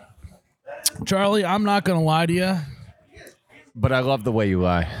 Charlie, I'm not going to lie to you. But I love the way you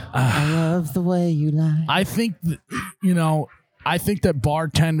lie. I love the way you lie. I think, I think that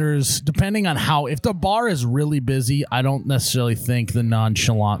bartenders, depending on if the bar is really busy, I don't necessarily think the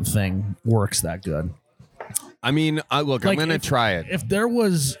nonchalant thing works that good. I mean, look, I'm going to try it. If there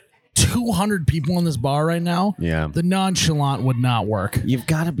was 200 people in this bar right now, the nonchalant would not work. You've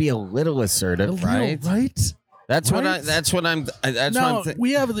got to be a little assertive, right? Right? That's what I'm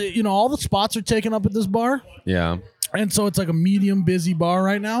we have all the spots are taken up at this bar. Yeah. And so it's like a medium busy bar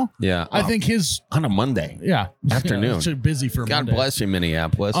right now. Yeah. I think on a Monday. Yeah. Afternoon. It's busy for God Monday. bless you,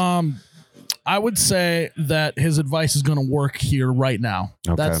 Minneapolis. I would say that his advice is going to work here right now.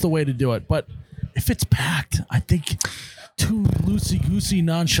 Okay. That's the way to do it. But if it's packed, I think too loosey-goosey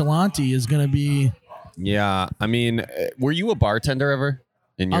nonchalanty is going to be... Yeah. I mean, were you a bartender ever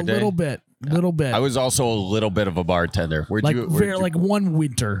in your day? A little bit. I was also a little bit of a bartender. Like one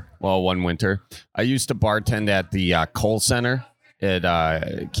winter. Well, one winter. I used to bartend at the Coal Center at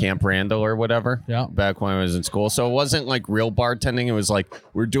Camp Randall or whatever. Yeah. Back when I was in school. So it wasn't like real bartending. It was like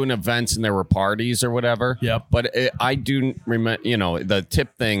we're doing events and there were parties or whatever. Yep. But I do remember, the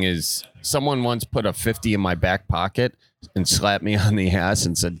tip thing is someone once put a 50 in my back pocket and slapped me on the ass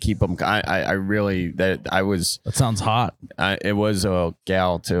and said, keep them. That sounds hot. It was a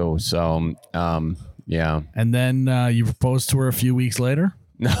gal too. So, yeah. And then you proposed to her a few weeks later?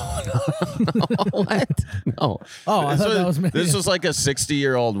 No. What? No. Oh, I thought that was me. This was like a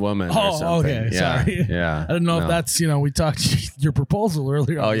 60-year-old woman. or something. Okay. Yeah. Sorry. Yeah. I don't know if that's, we talked your proposal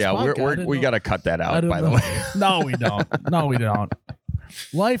earlier. Oh, yeah. We got to cut that out, by the way. No, we don't. No, we don't.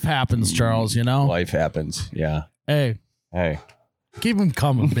 Life happens, Charles, Life happens. Yeah. Hey. Keep them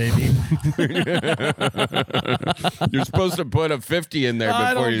coming, baby. You're supposed to put a 50 in there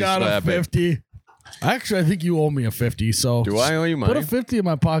before you slap it. I don't got a 50. Actually, I think you owe me a 50. So do I owe you money? Put a 50 in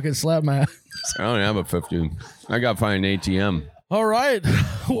my pocket, slap my ass. I don't have a 50. I got to find an ATM. All right.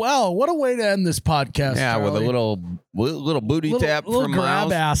 Wow, what a way to end this podcast. Yeah, Charlie. with a little booty tap little from grab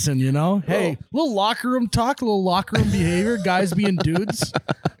Miles. assing, Hey, little locker room talk, a little locker room behavior, guys being dudes.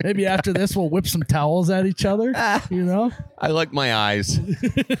 Maybe after this we'll whip some towels at each other, I like my eyes.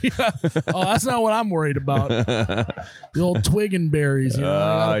 Yeah. Oh, that's not what I'm worried about. The old twig and berries, I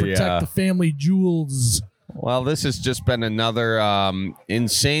gotta protect the family jewels. Well, this has just been another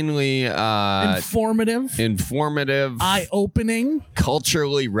insanely informative, eye-opening,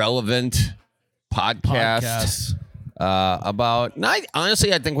 culturally relevant podcast. About.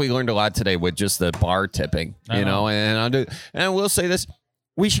 Honestly, I think we learned a lot today with just the bar tipping. And I will say this: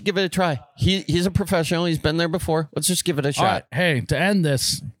 we should give it a try. He's a professional. He's been there before. Let's just give it a shot. Right. Hey, to end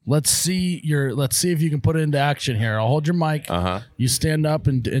this, let's see if you can put it into action here. I'll hold your mic. You stand up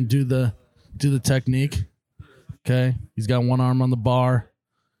and do the technique. Okay, he's got one arm on the bar.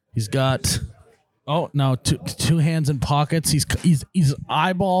 He's got two hands in pockets. His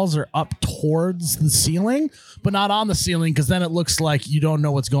eyeballs are up towards the ceiling, but not on the ceiling because then it looks like you don't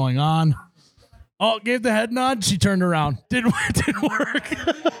know what's going on. Oh, gave the head nod. She turned around. Didn't work.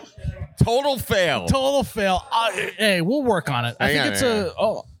 Total fail. Hey, we'll work on it. I think it's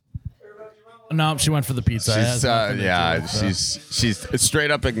No, she went for the pizza. She's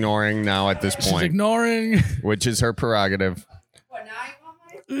straight up ignoring now at this point. She's ignoring, which is her prerogative. What, now you want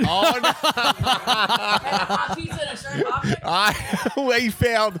mine? We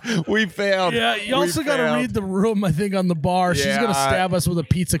failed. Yeah, you also got to read the room, I think, on the bar. She's going to stab us with a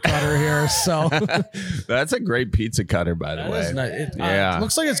pizza cutter here. So that's a great pizza cutter, by the way. It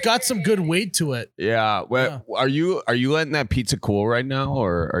looks like it's got some good weight to it. Yeah. Well, are you letting that pizza cool right now,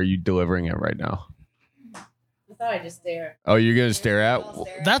 or are you delivering it right now? thought I'd just stare. Oh, you're gonna stare at?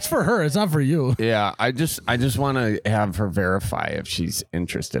 That's for her. It's not for you. Yeah, I just want to have her verify if she's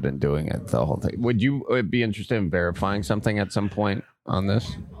interested in doing it. The whole thing. Would you be interested in verifying something at some point on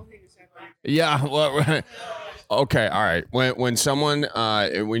this? Yeah. Well. Okay. All right. When someone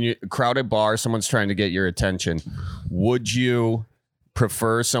when you crowded bar, someone's trying to get your attention. Would you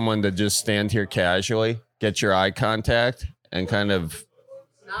prefer someone to just stand here casually, get your eye contact, and kind of?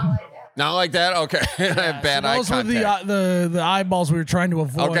 Not like that? Okay. Bad eye Those contact. were the eyeballs we were trying to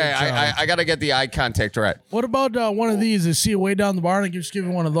avoid. Okay, I got to get the eye contact right. What about one of these? Is see way down the bar and just give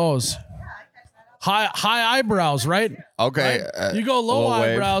you one of those? High eyebrows, right? Okay. Right? You go low little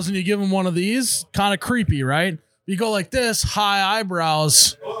wave. eyebrows and you give them one of these. Kind of creepy, right? You go like this, high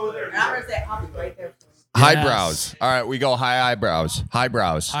eyebrows. Highbrows. All right, we go high eyebrows.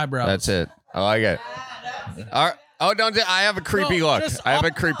 Highbrows. Eyebrows. That's it. I like it. All right. Oh, don't! I have a creepy look. I have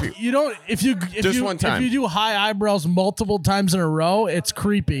a creepy. You don't. If one time. If you do high eyebrows multiple times in a row, it's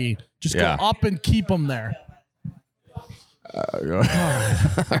creepy. Just go up and keep them there. All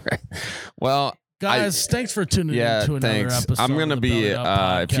right. Well, guys, thanks for tuning in to another episode. I'm gonna of the be. Belly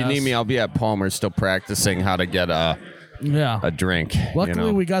Up If you need Podcast. me, I'll be at Palmer's still practicing how to get a drink.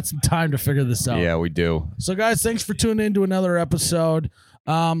 Luckily, we got some time to figure this out. Yeah, we do. So, guys, thanks for tuning in to another episode.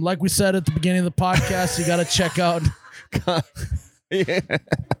 Like we said at the beginning of the podcast, you got to check out. Yeah.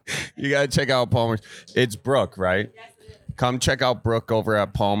 You got to check out Palmer's. It's Brooke, right? Come check out Brooke over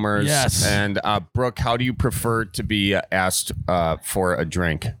at Palmer's. Yes. And Brooke, how do you prefer to be asked for a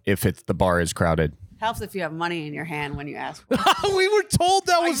drink if the bar is crowded? Helps if you have money in your hand when you ask for it. We were told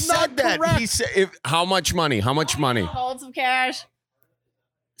that was not correct. He said, how much money? How much money? Hold some cash.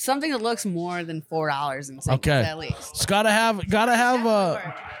 Something that looks more than $4 Okay. at least. It's gotta have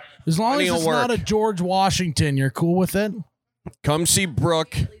as long Money as will it's not work. a George Washington, you're cool with it? Come see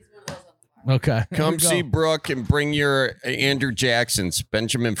Brooke. Okay. Come see Brooke and bring your Andrew Jacksons,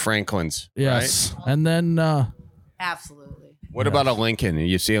 Benjamin Franklin's. Yes. Right? And then Absolutely. What about a Lincoln?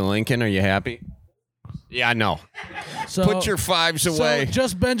 You see a Lincoln? Are you happy? Yeah, I know. so Put your fives away. So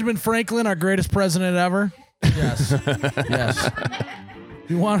just Benjamin Franklin, our greatest president ever? Yes. Yes. If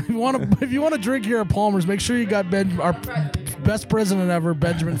you want to drink here at Palmer's, make sure you got our best president ever,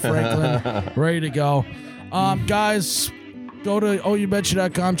 Benjamin Franklin, ready to go. Guys, go to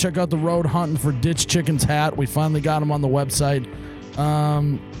oubetcha.com, check out the Road Hunting for Ditch Chicken's hat. We finally got him on the website.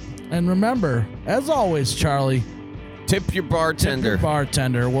 And remember, as always, Charlie, Tip your bartender.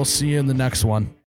 We'll see you in the next one.